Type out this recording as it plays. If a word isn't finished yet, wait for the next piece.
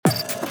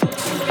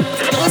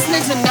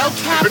listening to No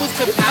Cap with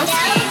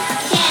Kapowski.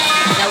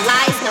 No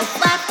lies, no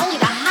fluff, only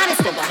the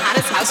hottest of the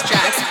hottest house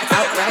tracks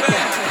out right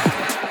now.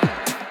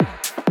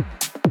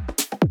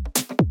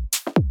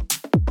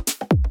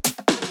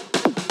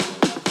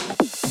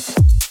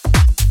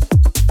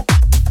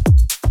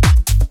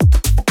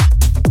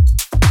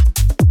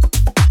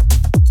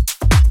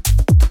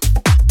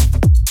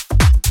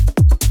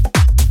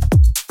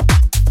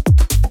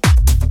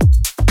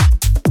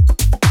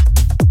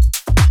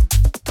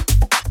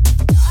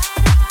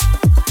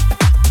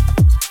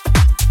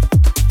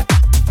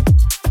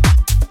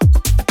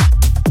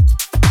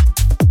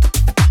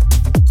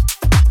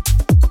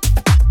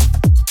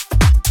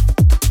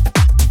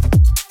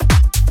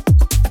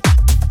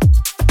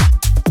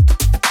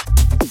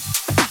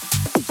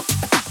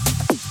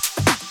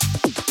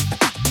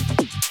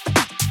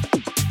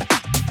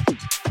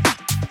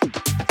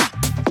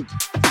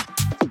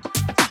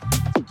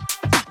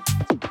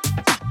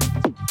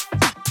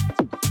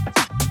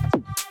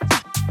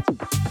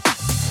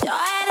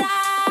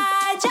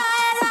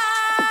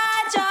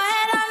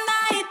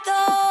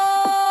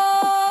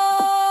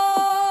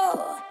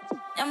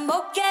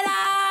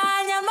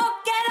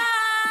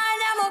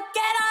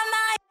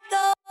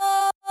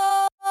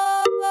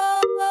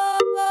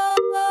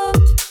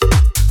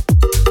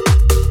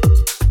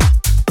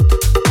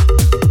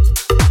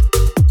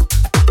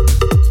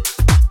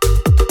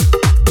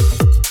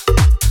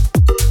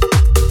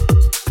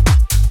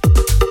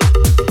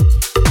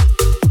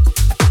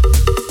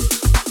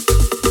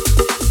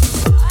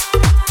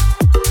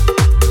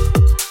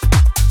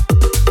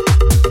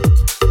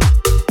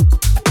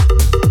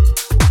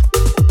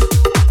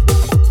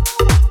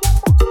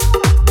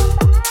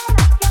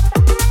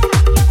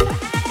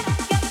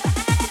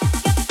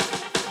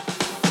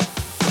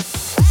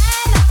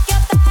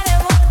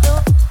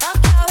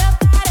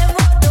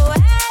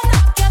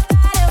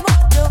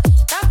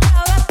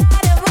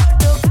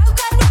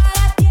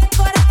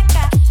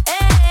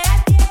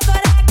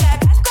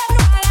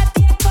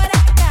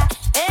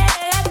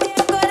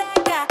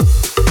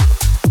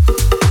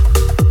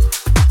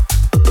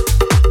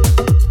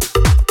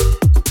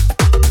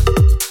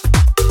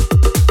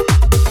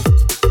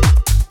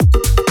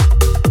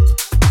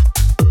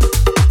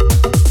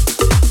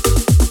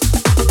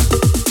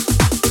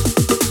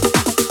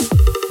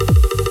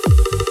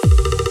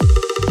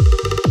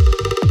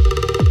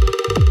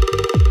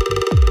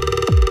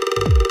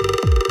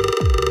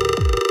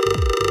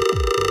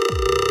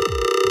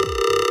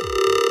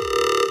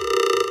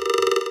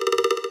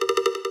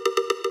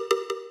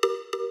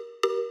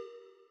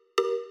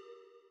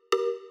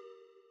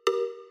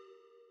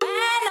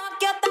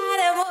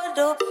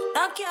 Don't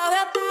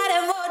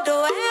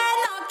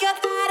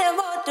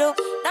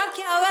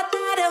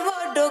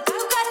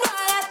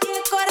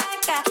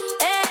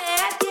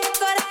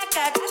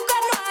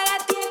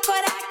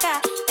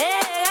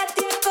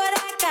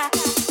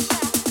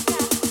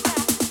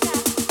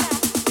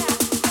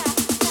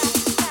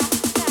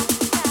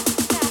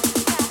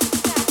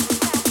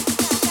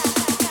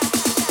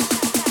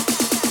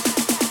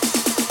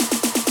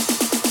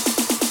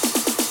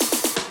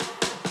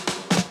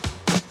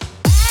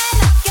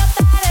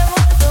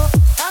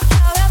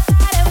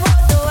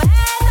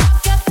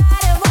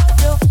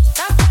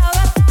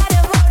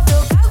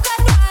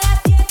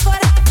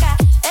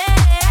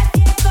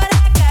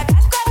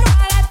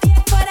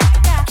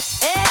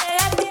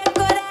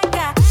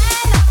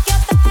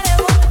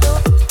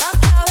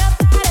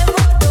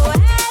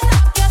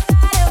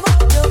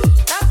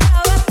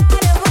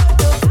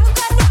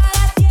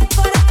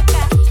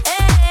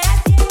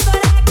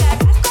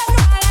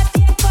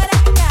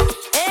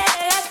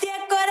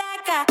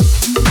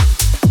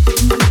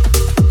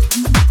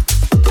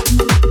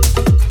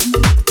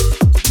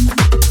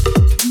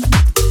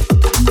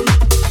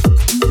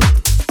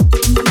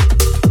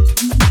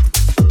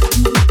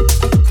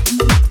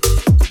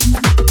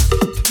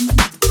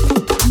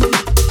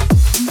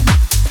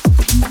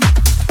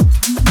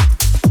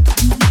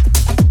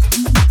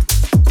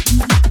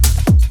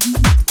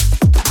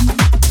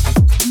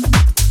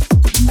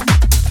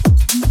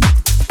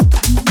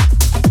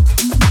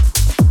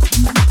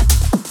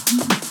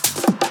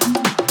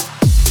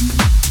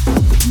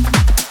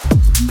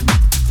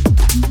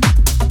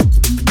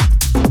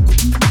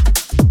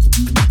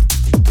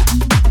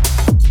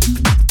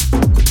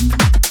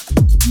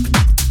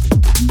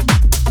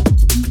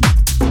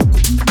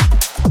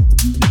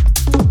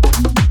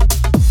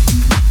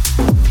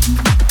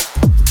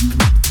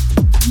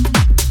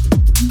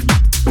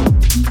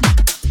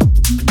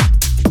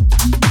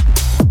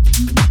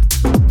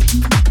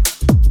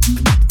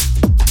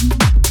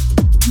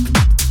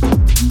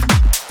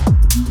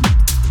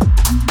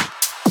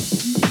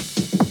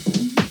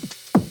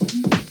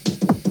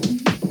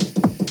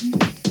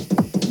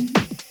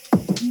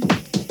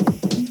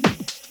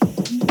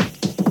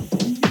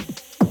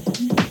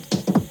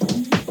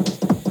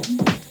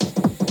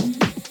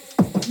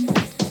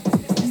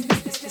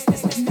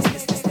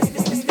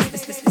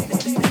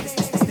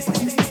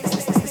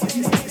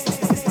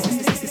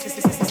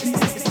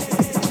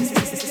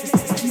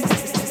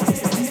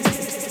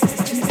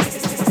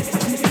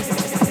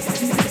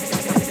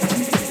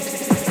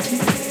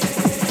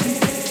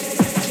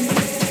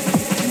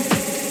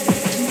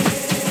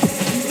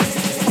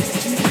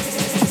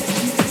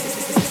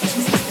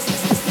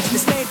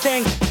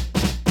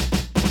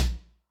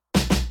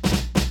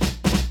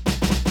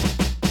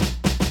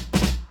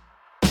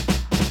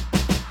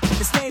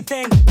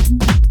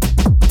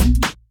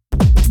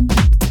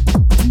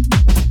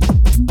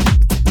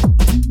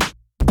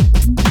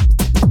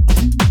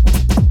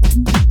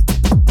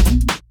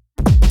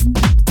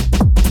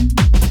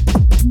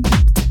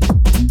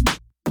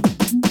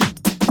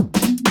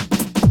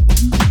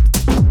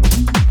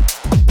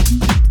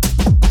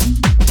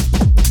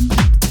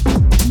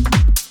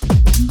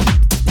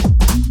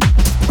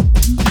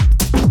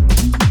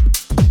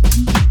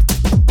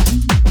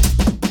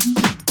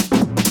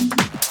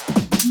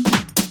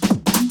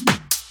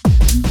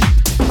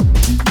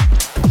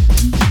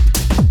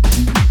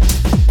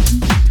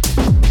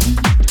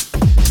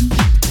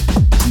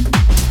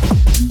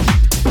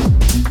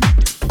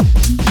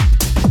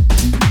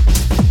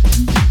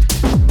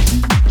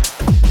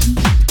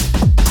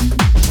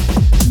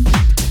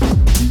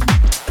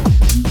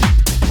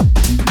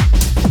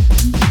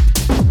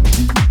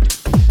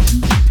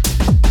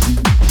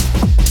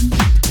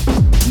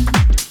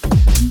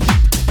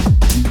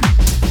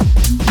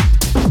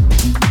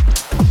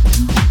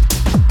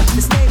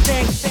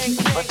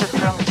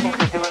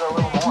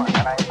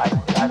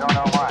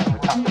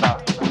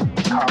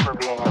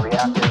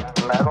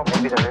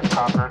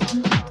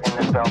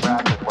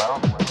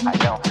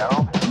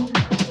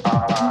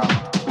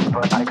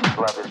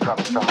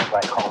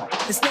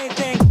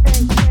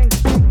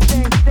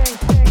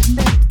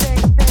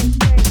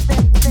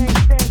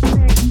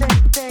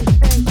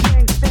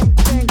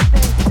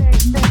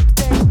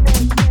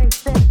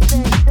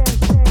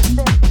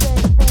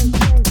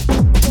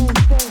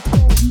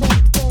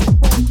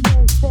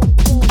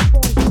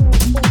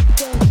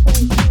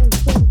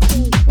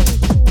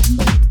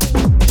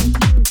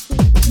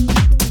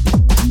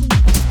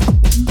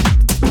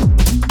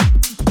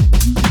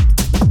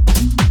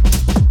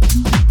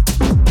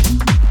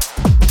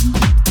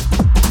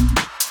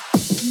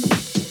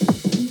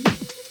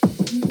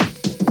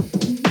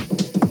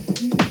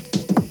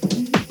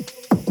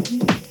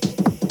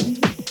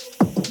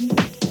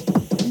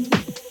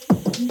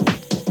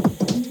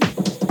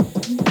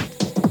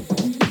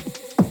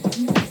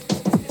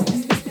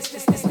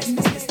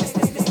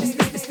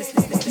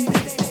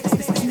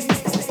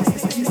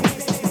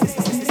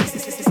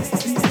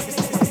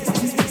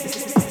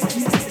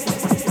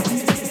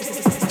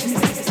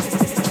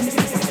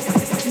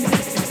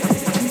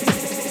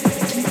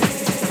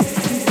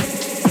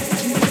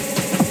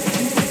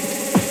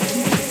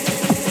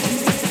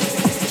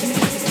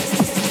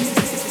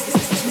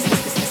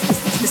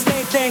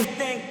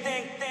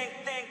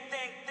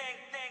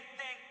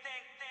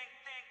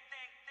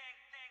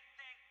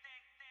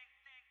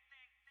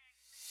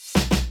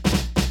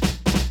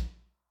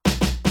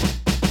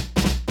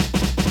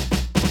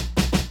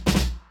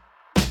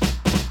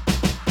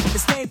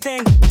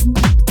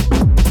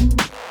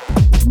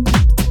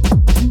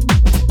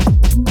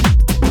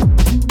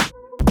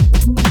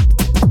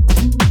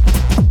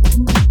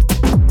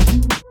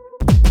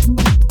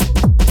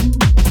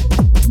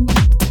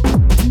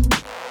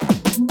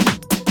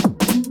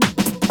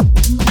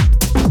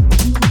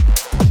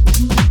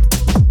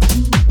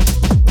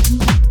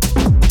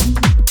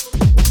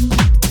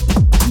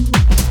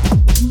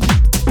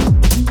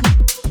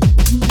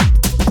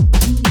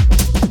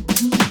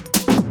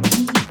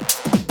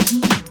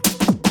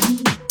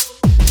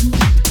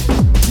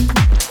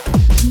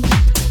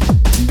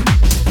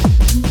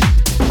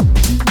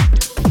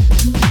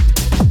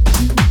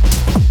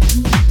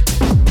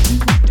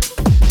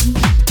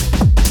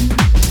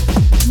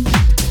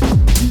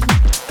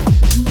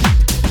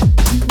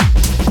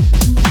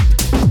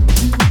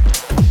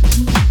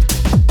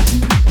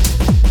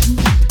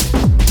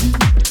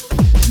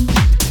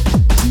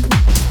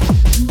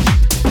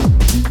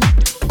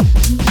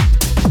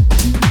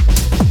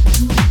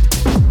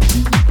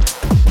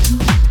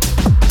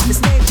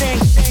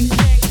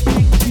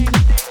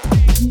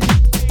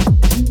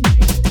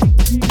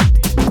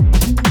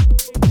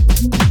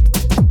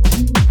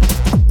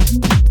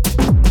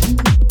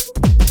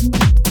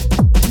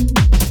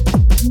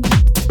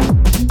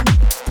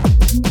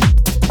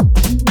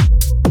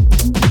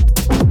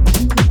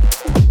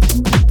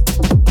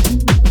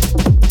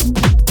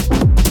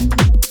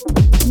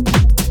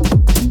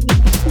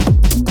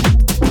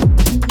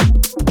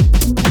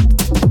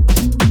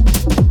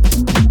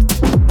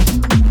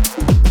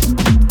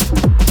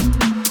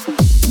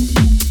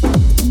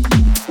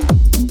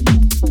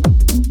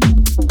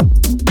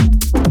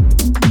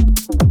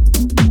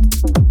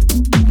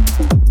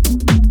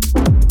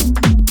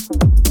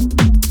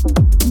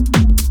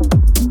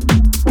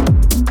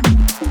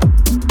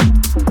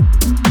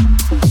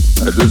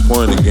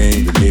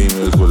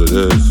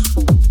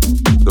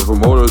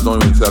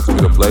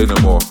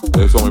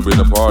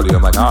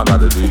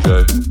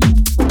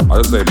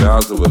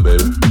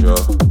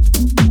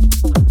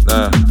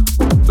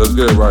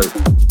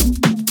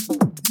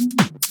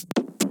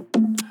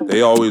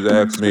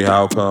Me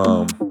how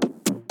come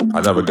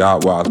I never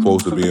got where I was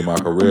supposed to be in my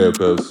career,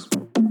 because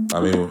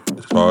I mean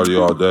it's party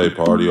all day,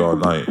 party all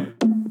night.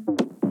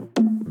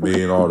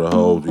 Me and all the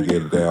hoes, we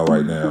getting down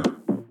right now.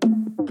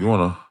 You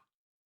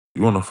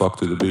wanna fuck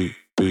to the beat,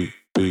 beat,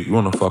 beat. You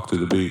wanna fuck to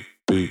the beat,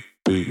 beat,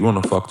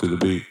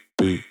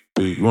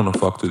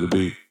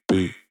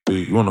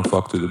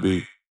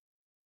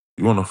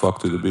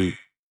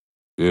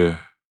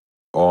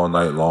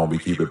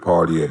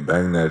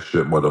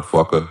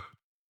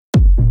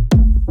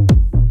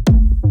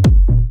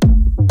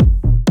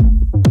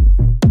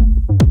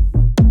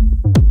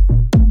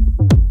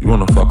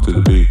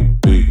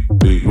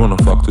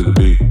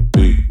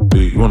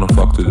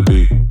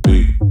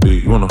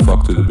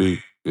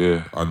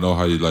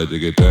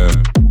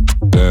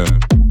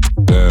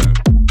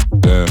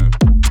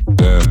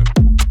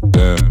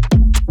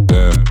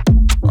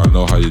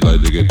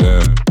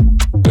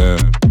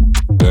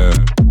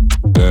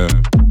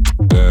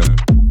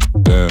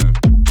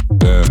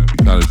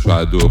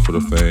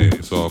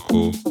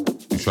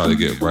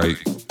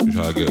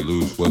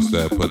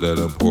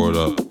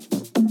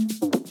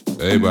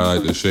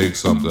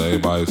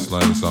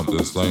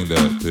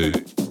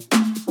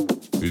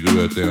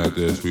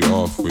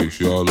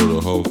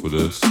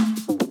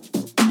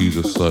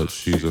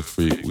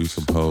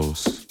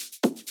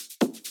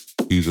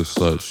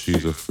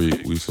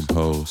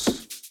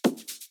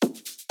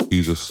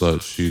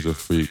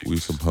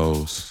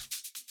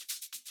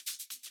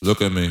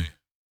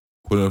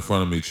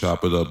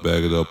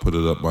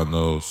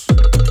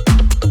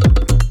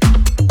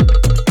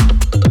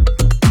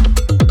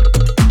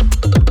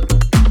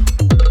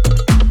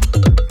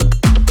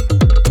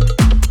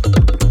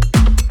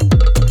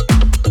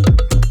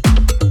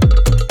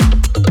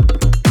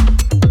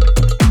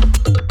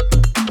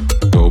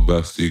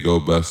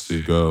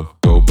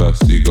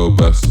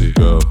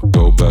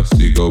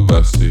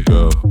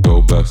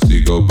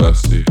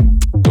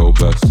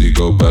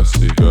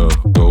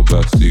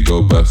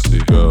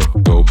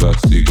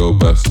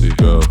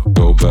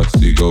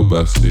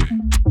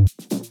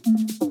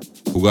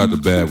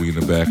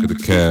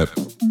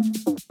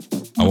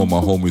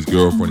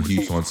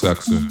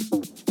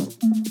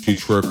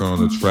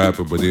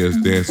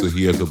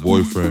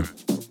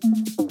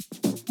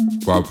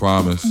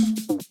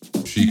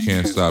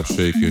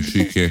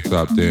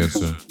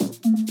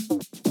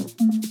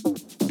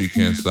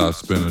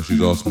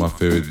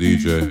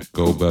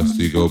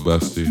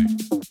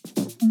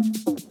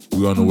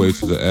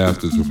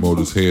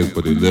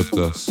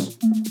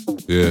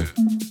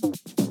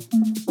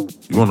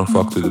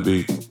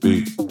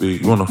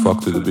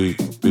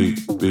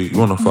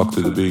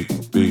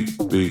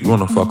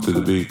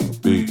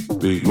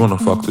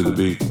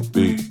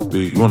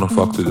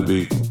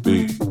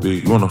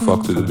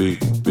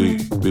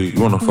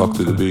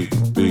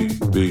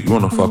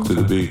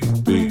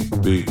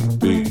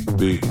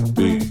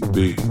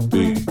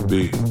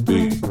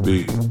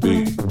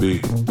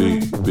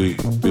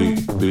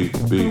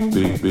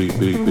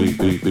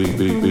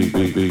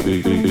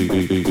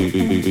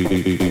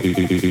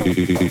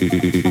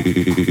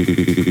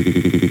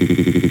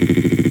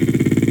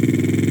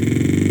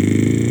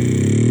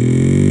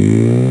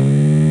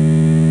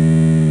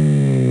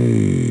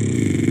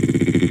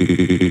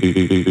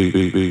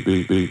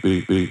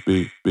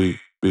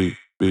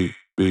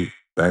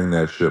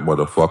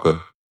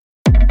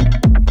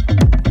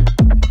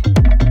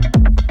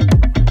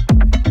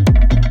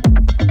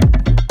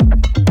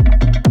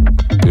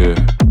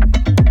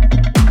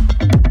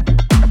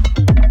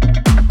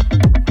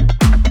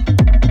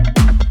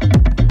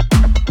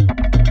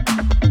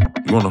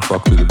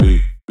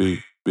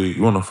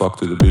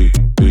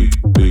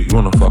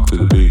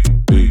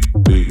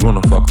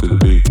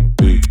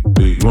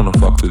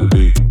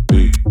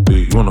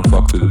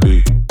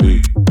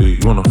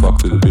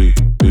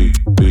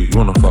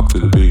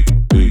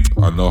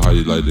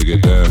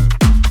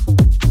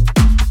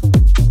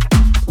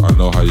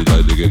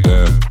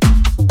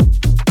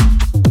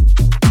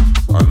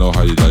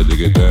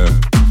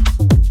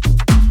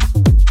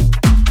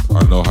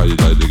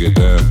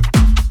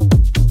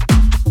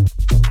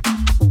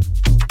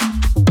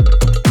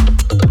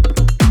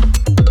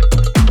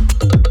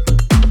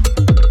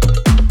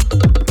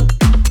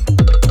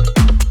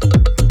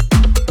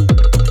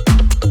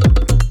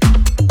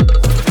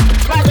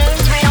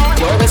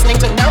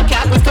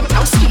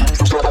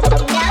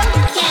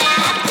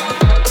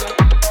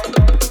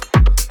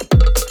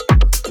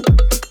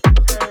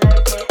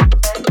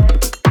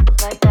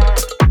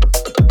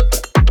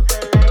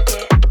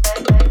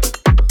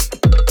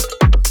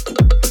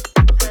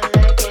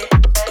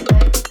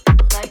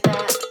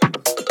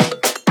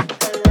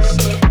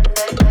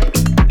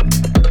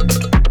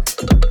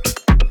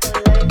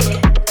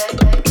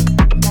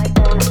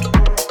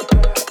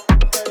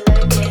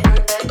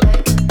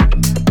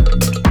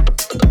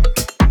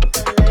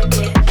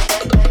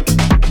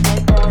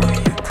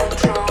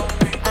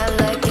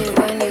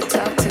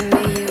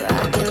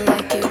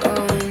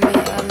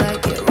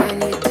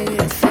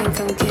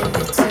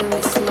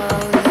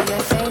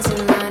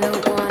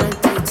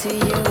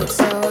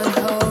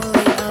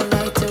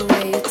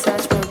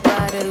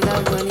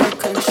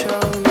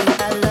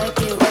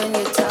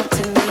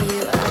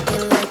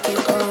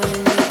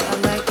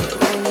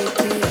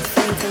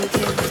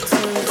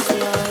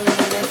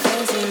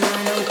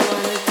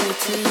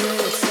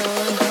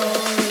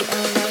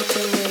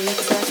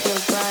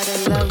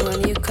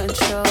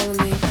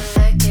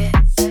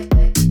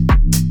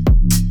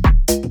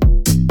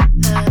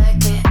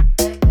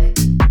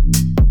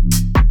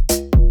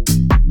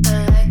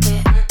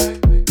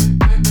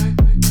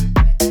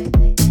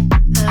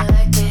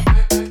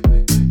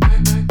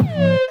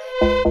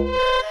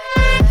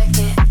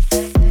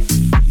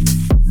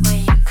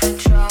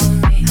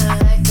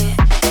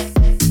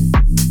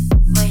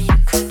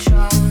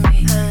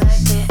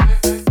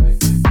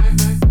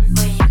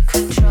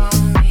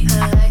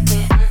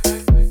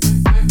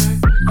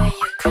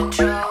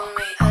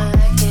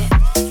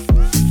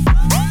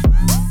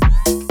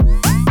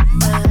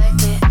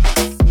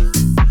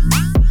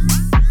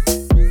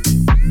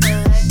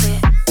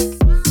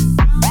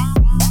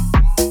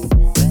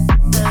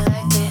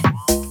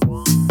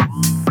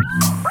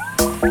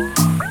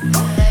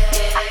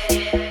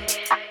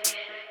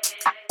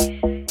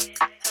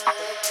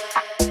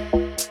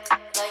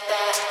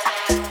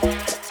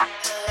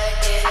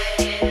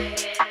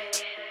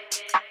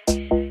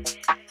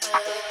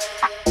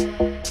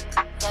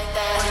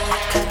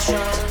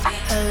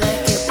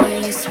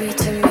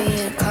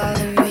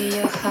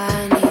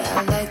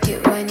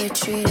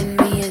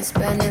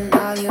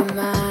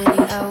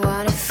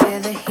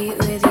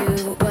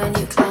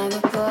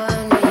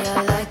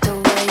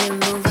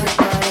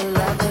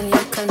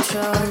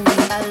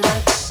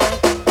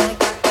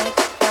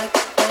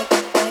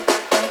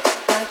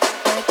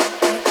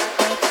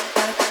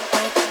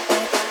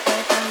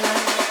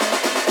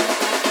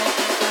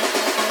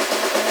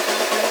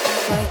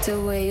 The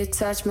way you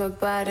touch my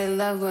body,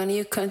 love when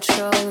you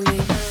control me.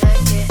 I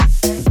like it.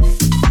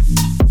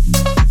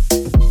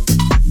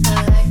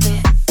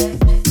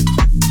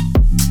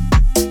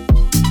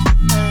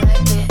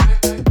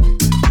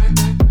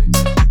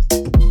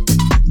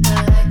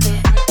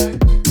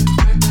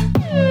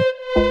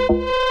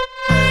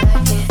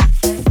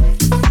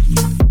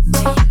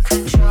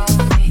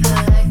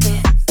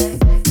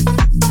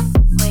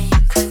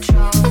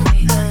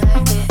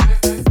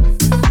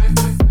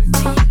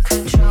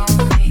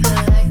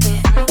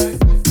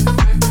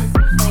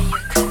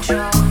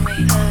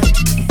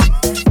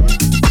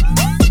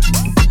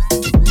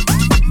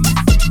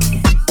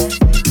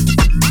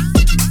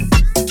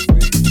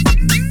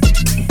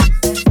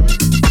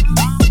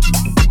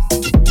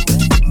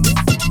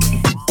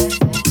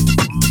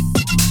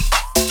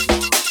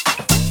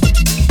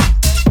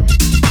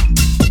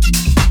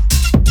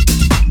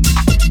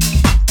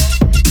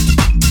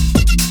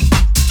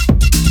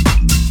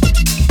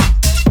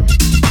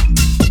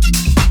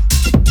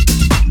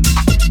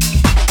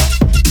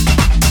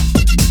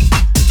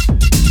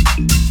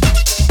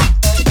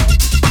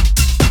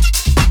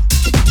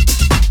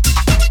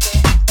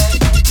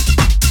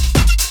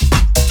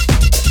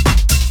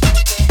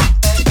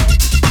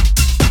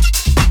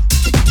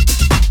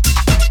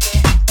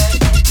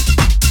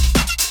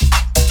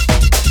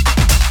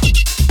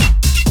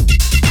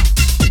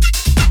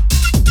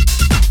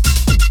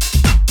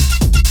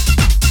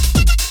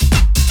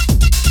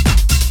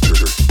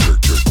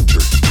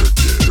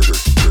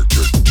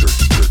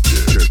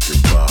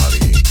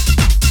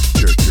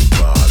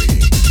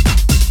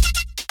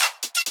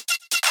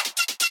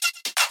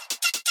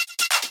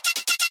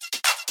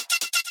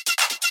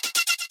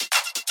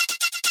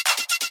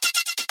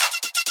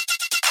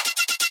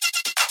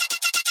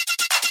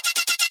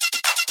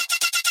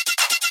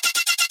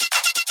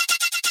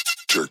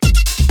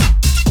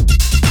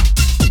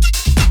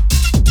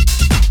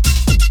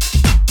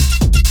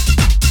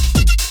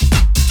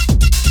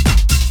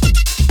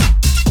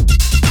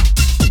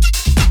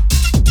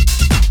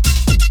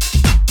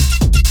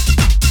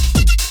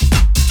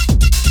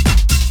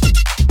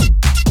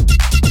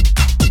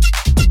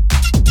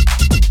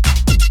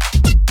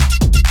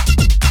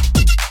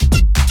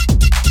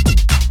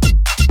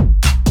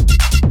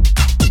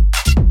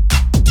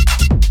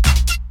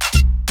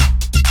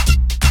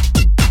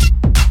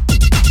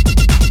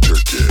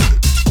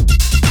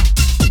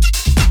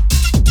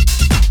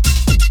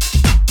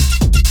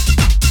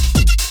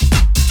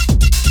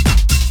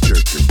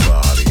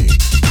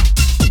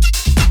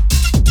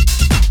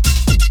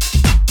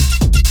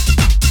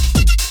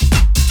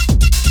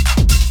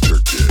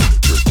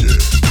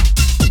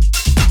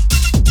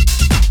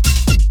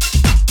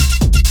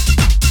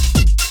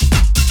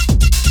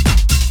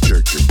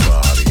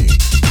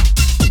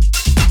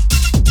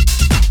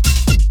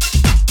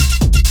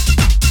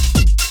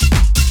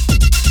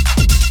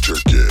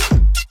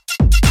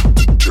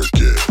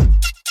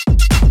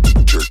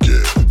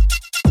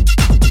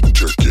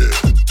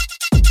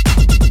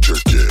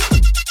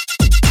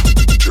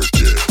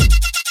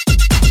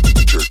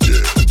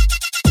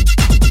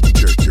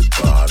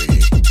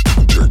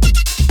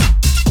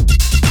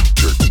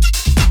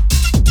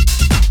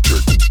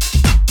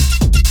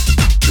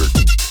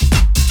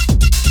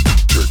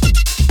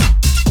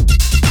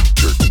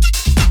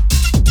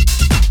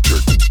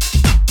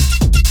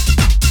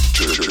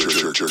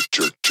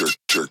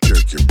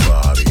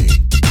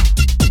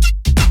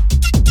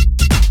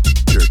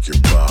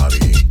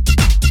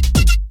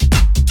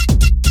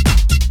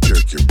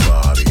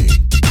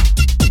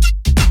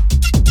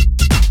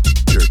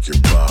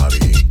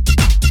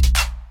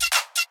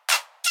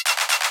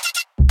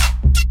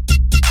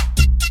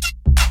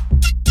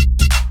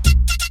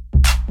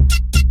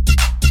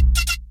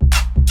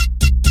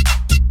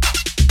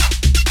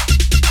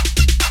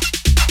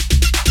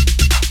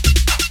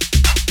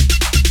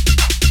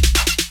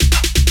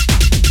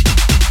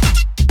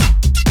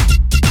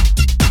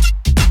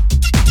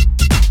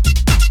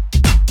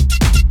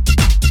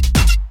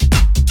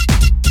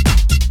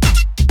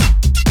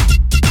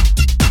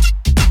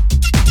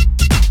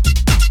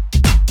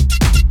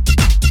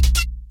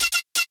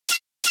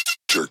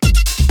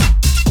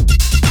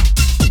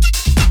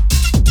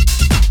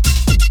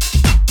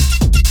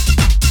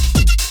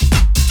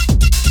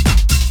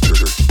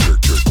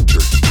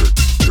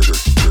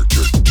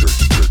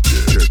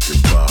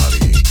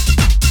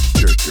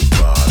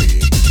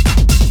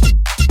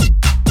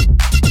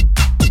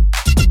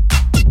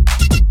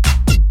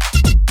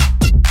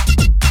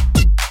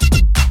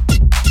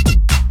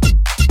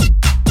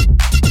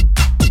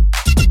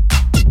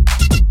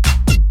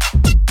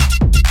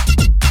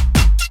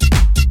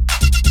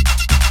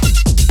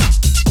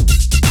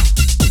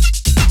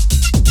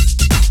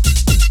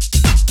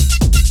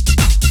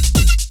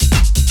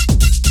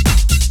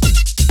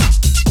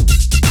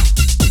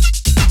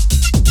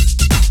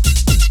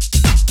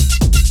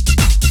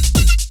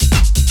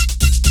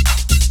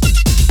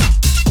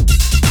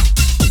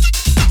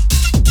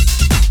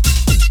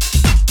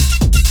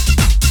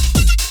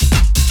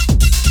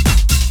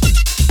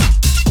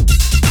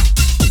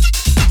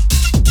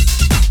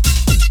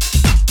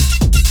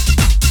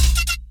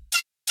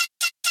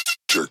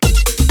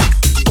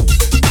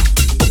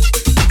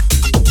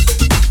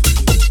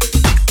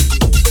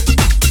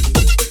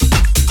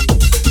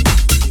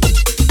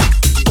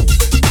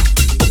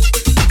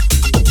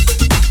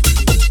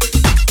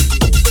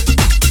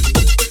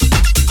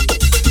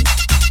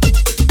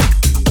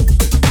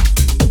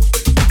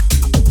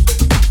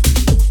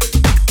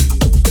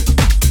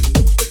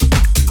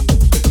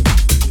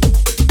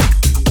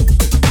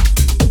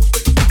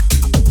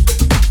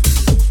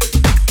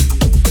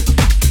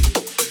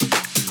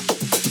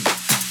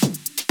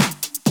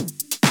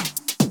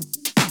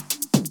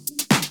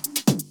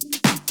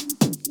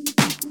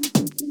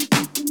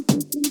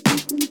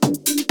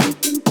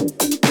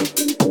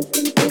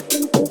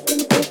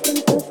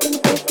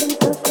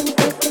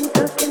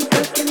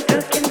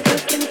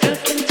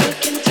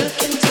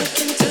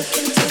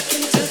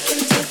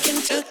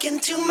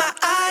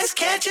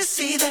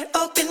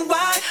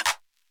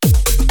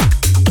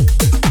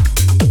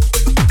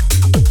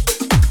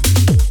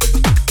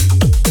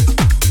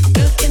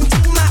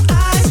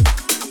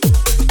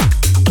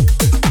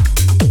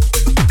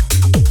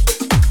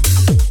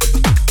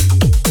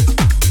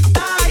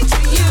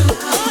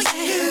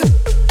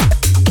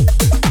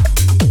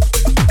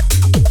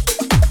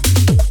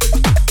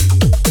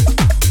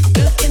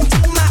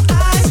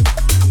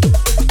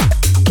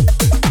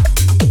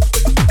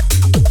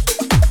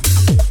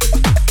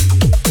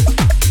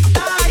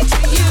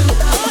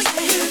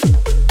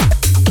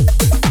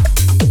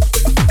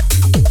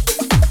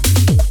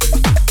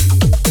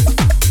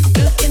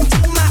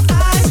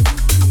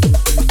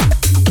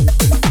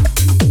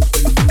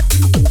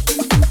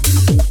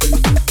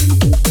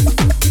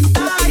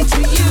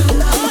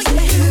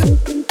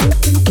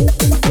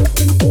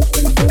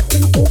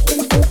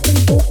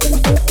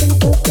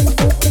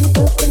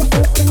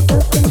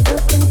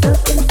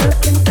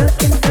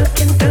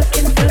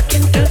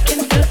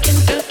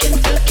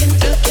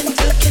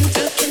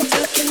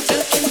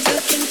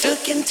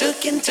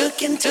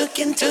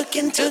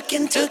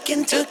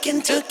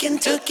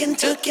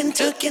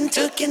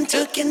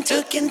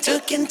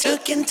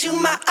 into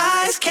my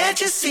eyes. Can't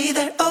you see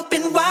that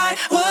open wide?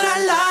 Would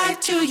I lie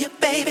to you,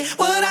 baby?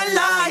 Would I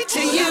lie to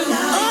you?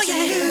 Oh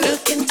yeah.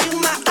 Look into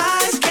my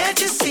eyes. Can't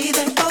you see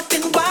that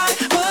open wide?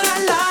 Would I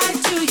lie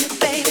to you,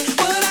 baby?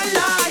 Would I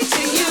lie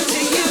to you?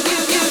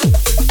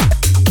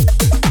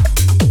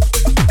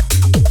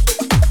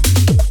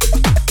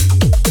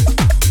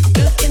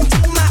 Look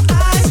into my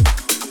eyes.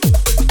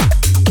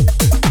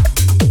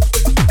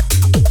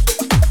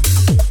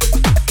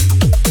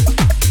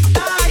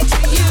 Lie to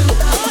you.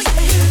 Oh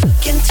yeah.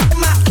 Look into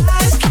my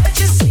eyes. Can't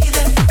you see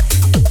that?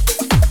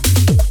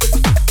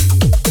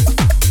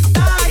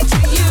 Lie to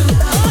you.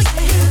 Oh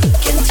yeah.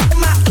 Look into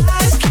my eyes.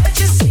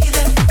 Can't you see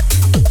that?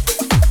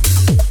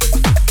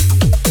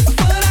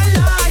 Would I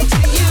lie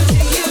to you?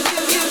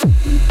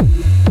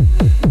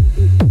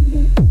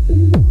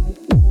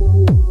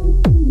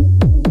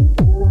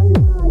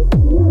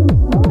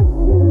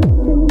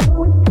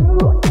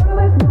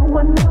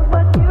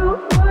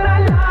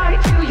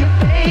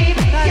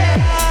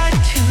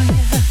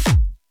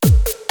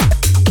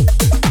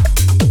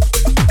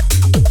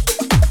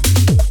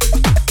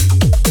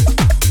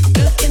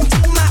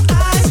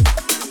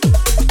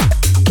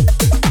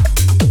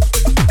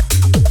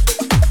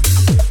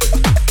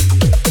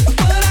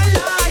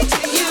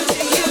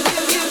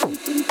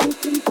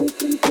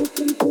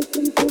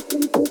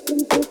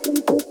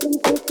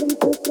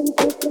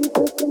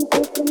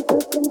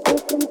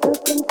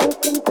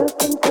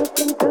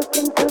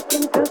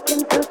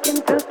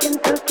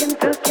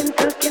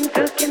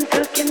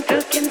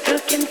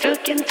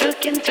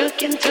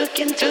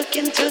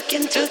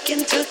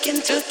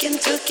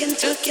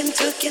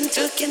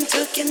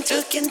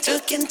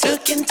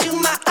 Into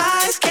my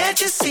eyes, can't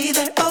you see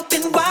that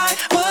open wide?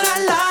 Would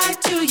I lie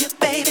to you,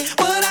 baby?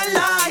 Would I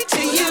lie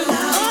to you?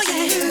 Oh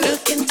yeah.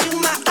 Look into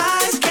my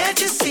eyes, can't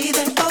you see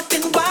that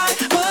open wide?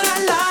 Would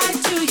I lie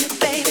to you,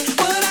 baby?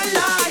 Would I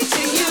lie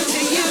to you?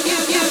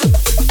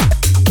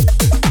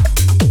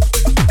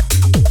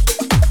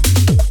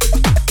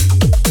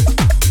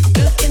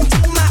 Look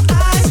into my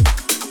eyes.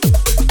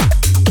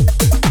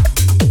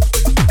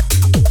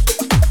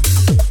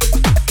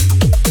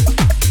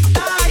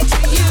 Lie to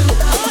you.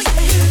 Oh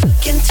yeah.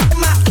 Look into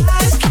my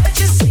eyes, can't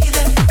you see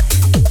that?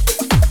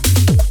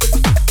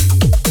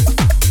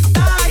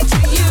 Lie to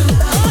you.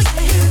 Oh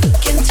yeah.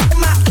 Look into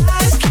my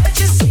eyes, can't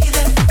you see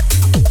that?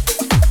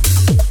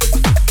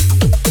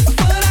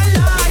 Would I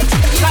lie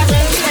to you?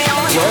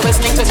 You're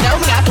listening to No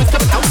Cap with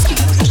Kap Podcast.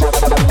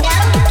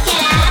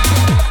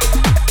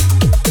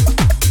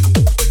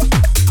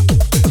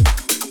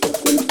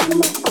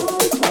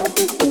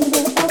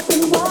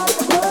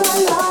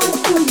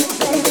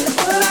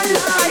 Would I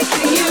lie to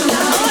you?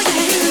 Oh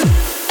yeah.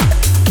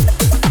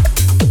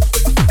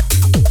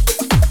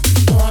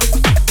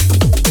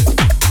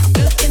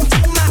 Look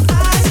into my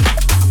eyes.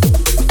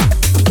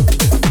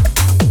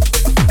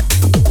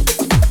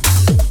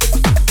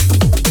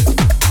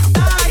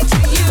 Lie to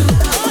you.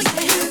 Oh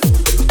yeah.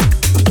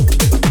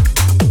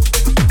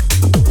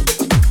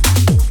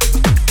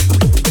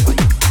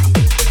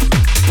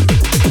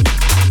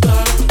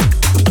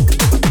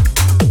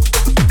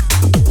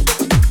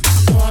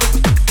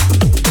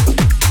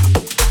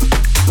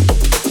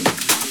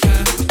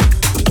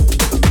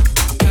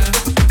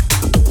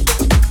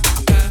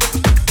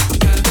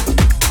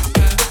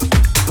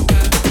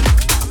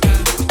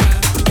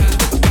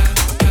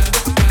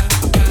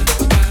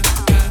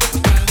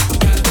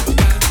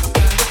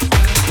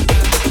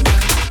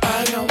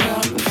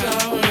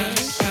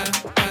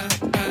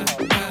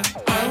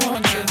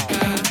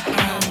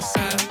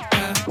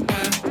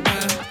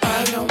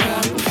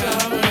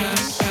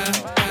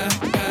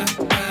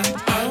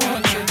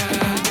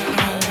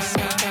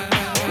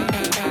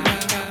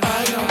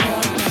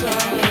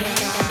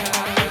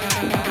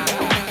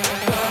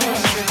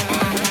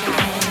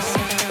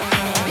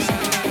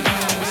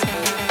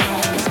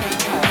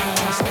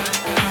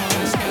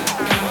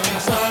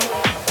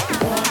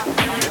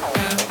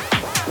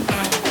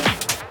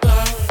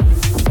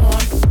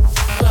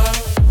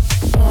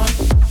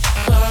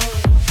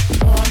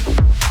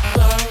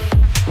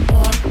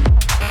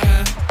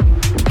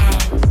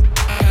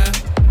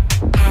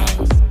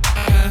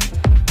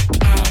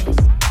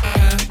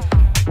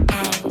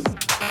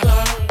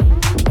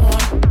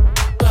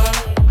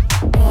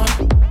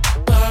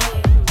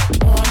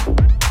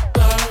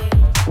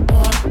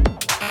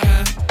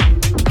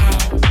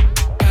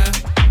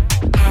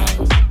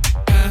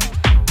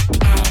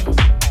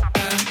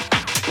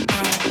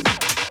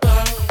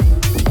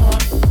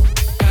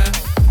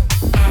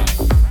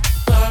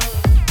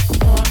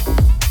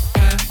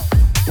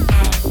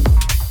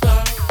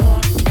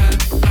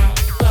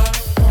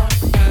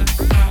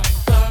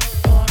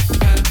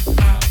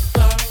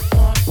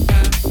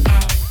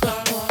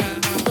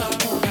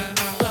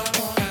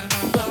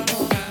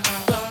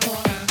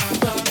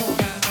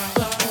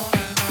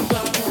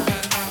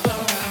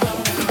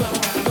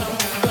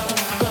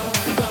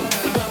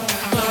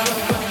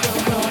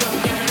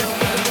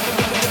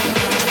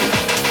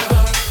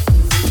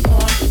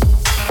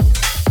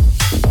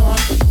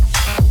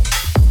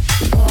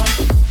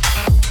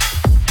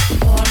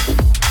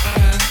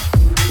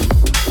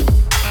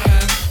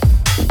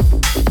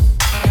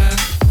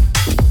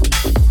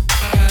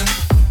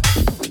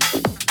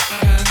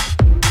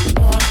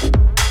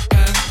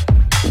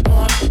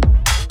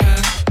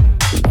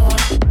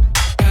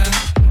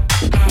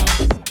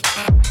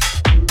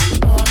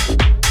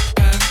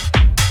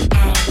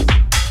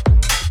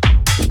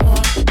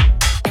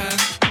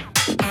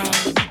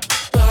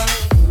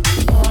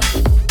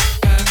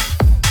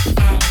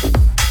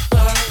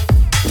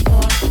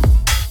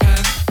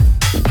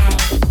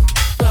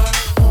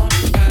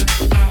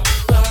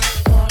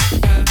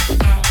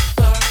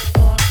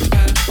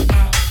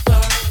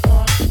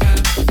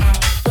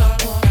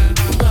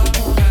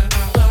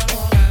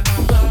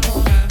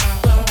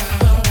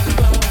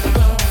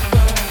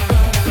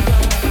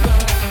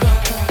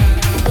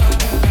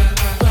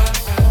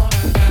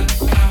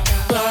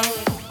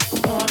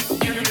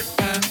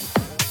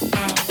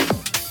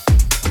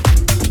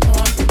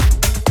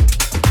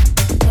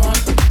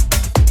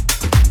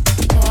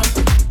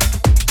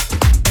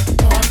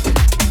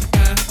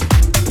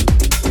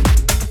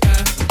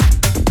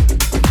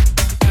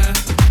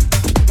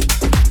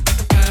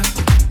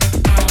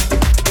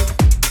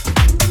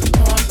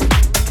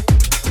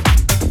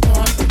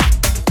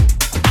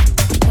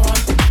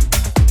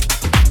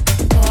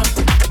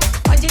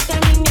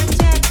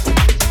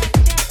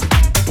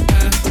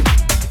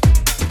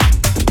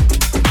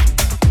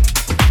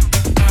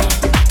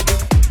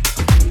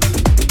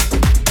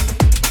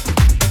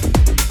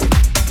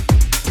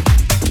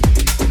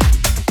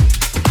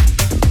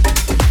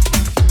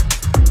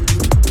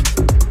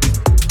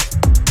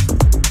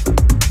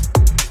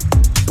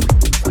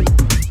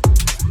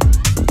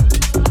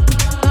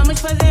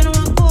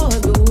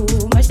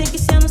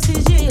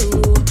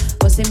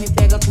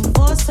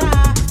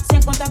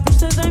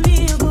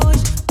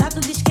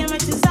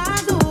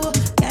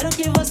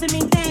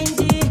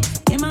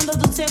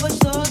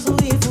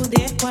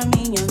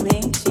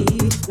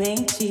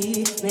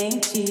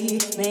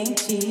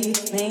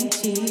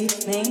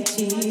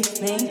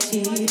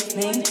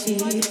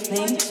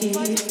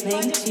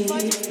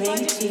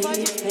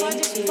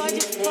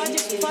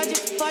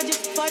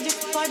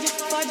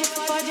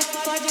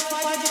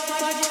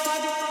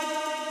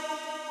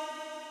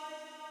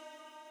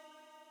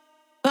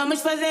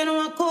 Vamos fazer um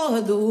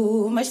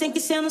acordo, mas tem que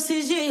ser no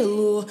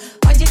sigilo.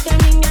 Pode ter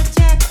minha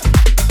tcheca.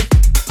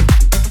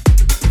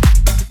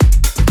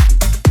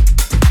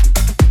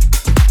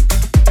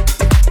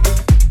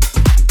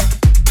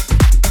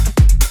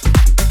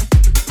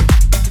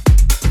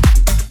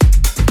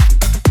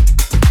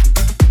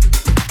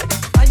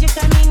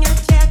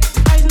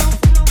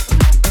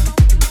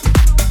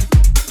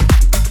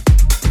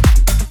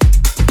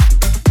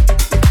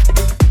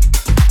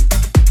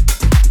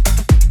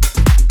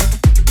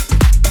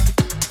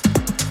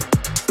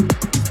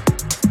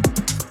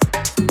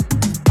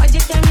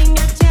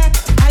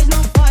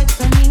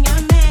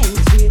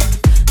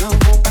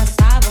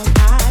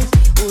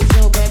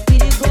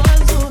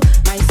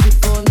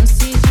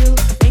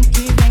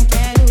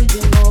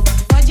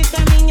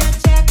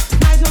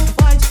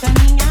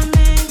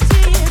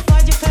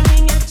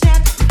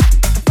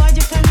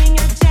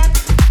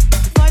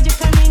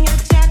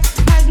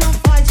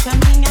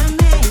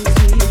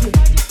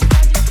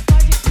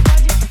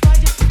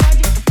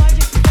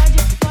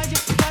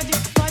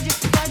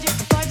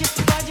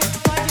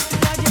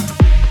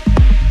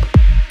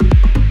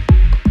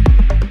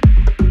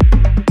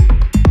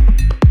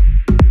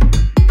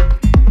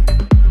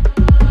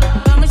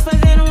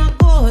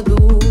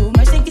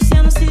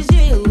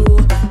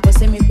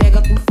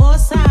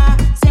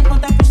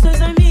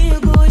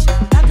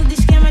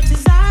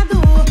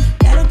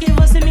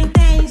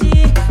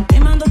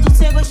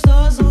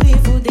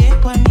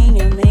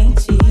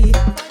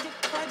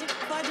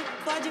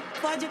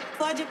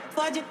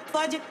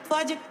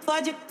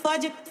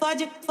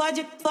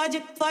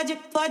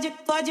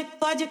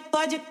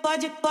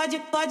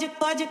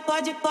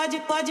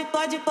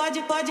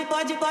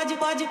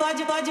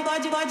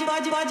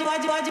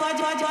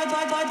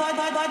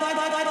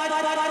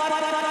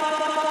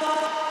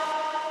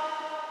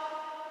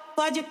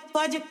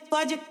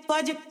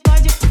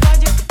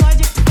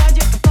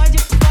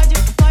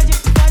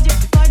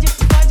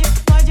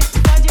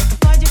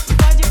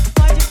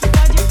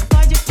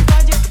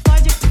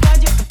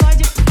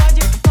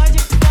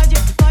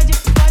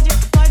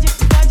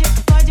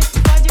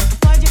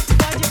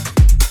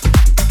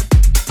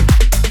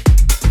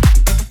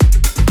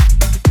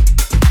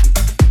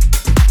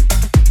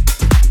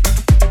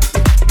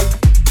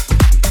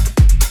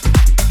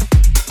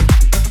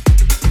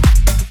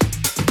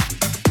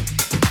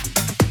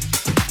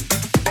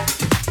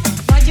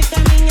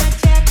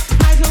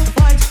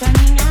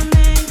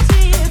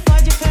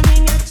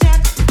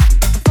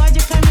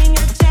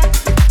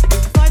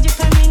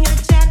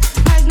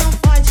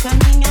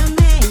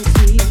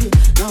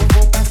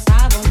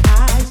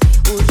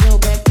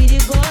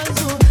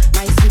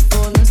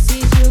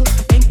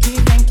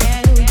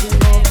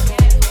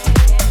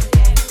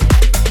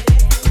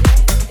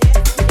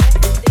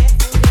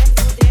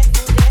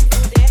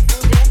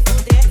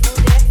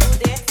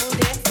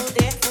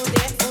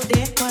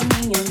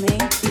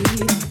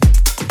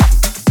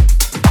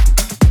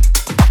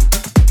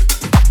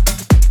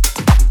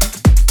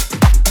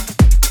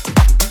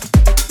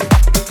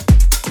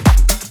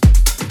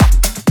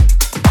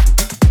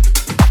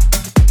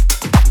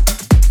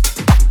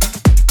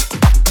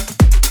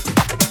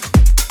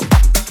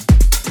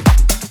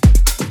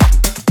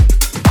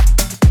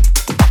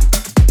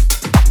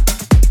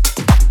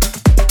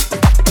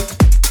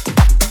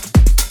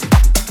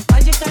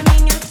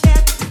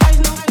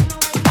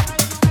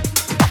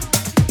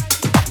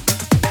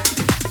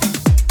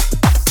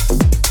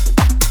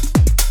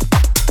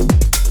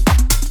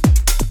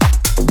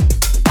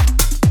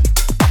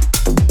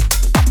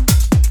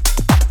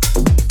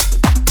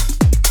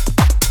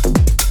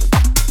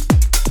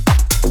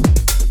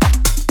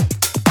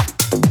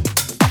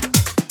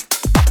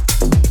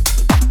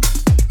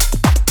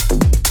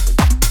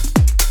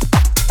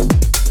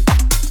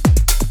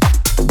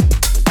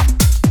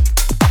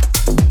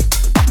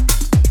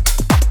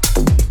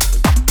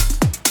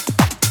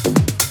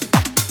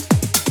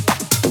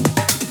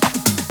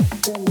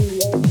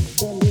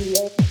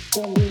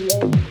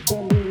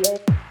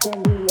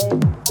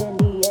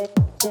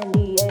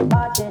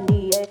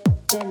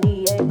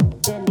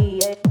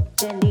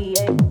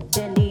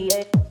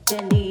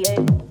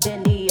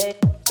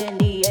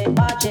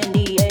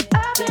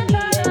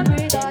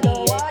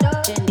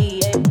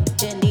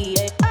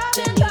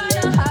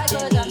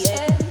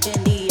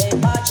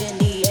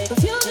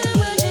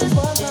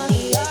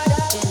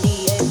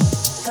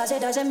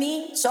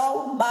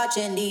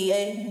 In the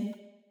air,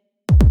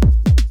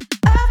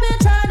 I've been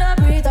trying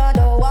to breathe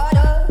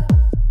underwater.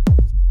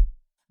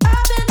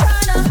 I've been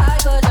trying to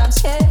hide 'cause I'm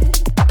scared.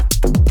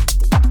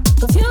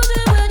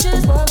 Confusing which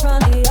is one from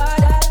the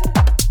other,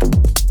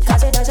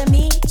 'cause it doesn't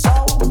mean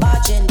so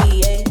much in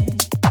the air.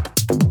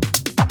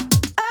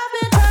 I've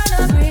been trying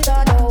to breathe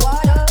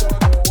underwater.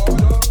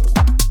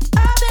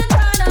 I've been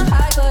trying to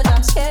hide 'cause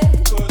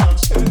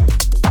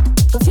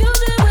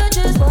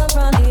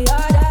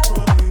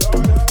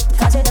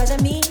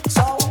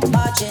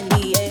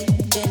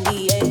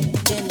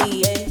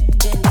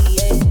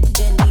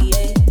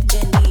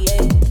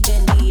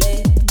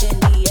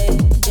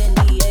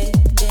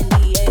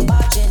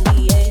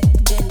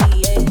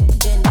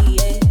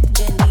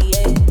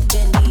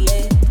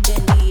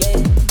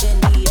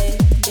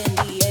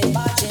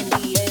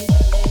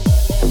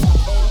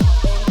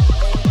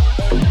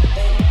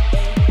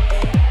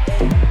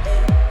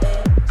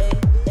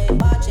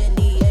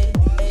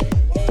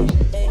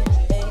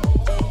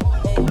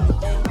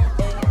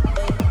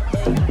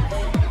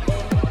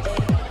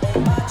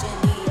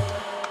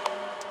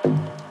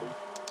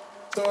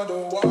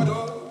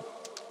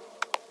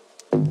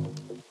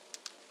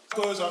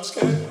Cause I'm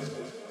scared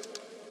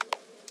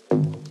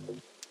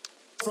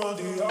from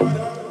the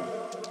order,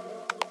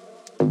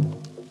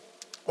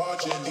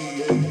 watching the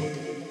air.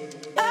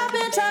 I've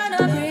been trying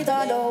to breathe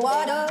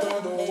underwater.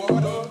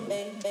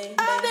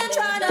 I've been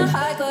trying to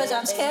hide cause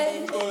I'm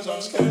scared.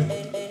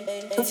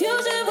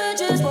 Confusing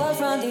which is more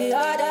from the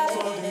order,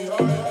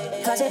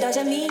 cause it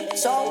doesn't mean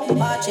so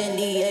much in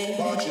the air.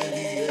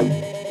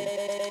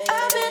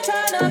 I've been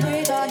trying to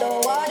breathe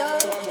underwater.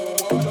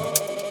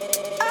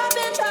 I've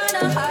been trying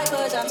to hide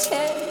cause I'm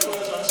scared.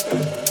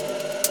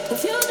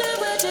 Confusing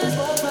which is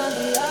more from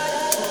the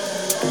order,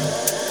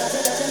 cause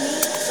it doesn't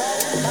mean so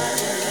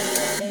much in the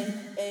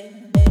air.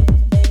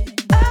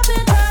 I've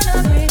been trying to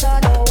breathe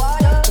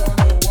underwater.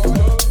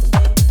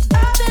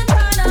 I've been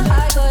trying to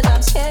hide cause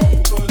I'm scared.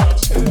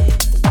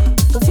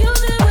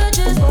 Confusing which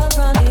is more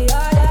from the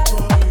order,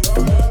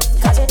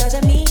 cause it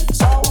doesn't mean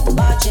so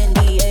much in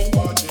the air.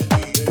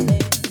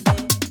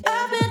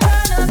 I've been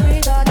trying to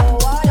breathe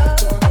underwater.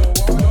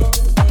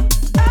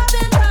 I've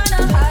been trying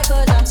to hide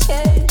cause I'm scared.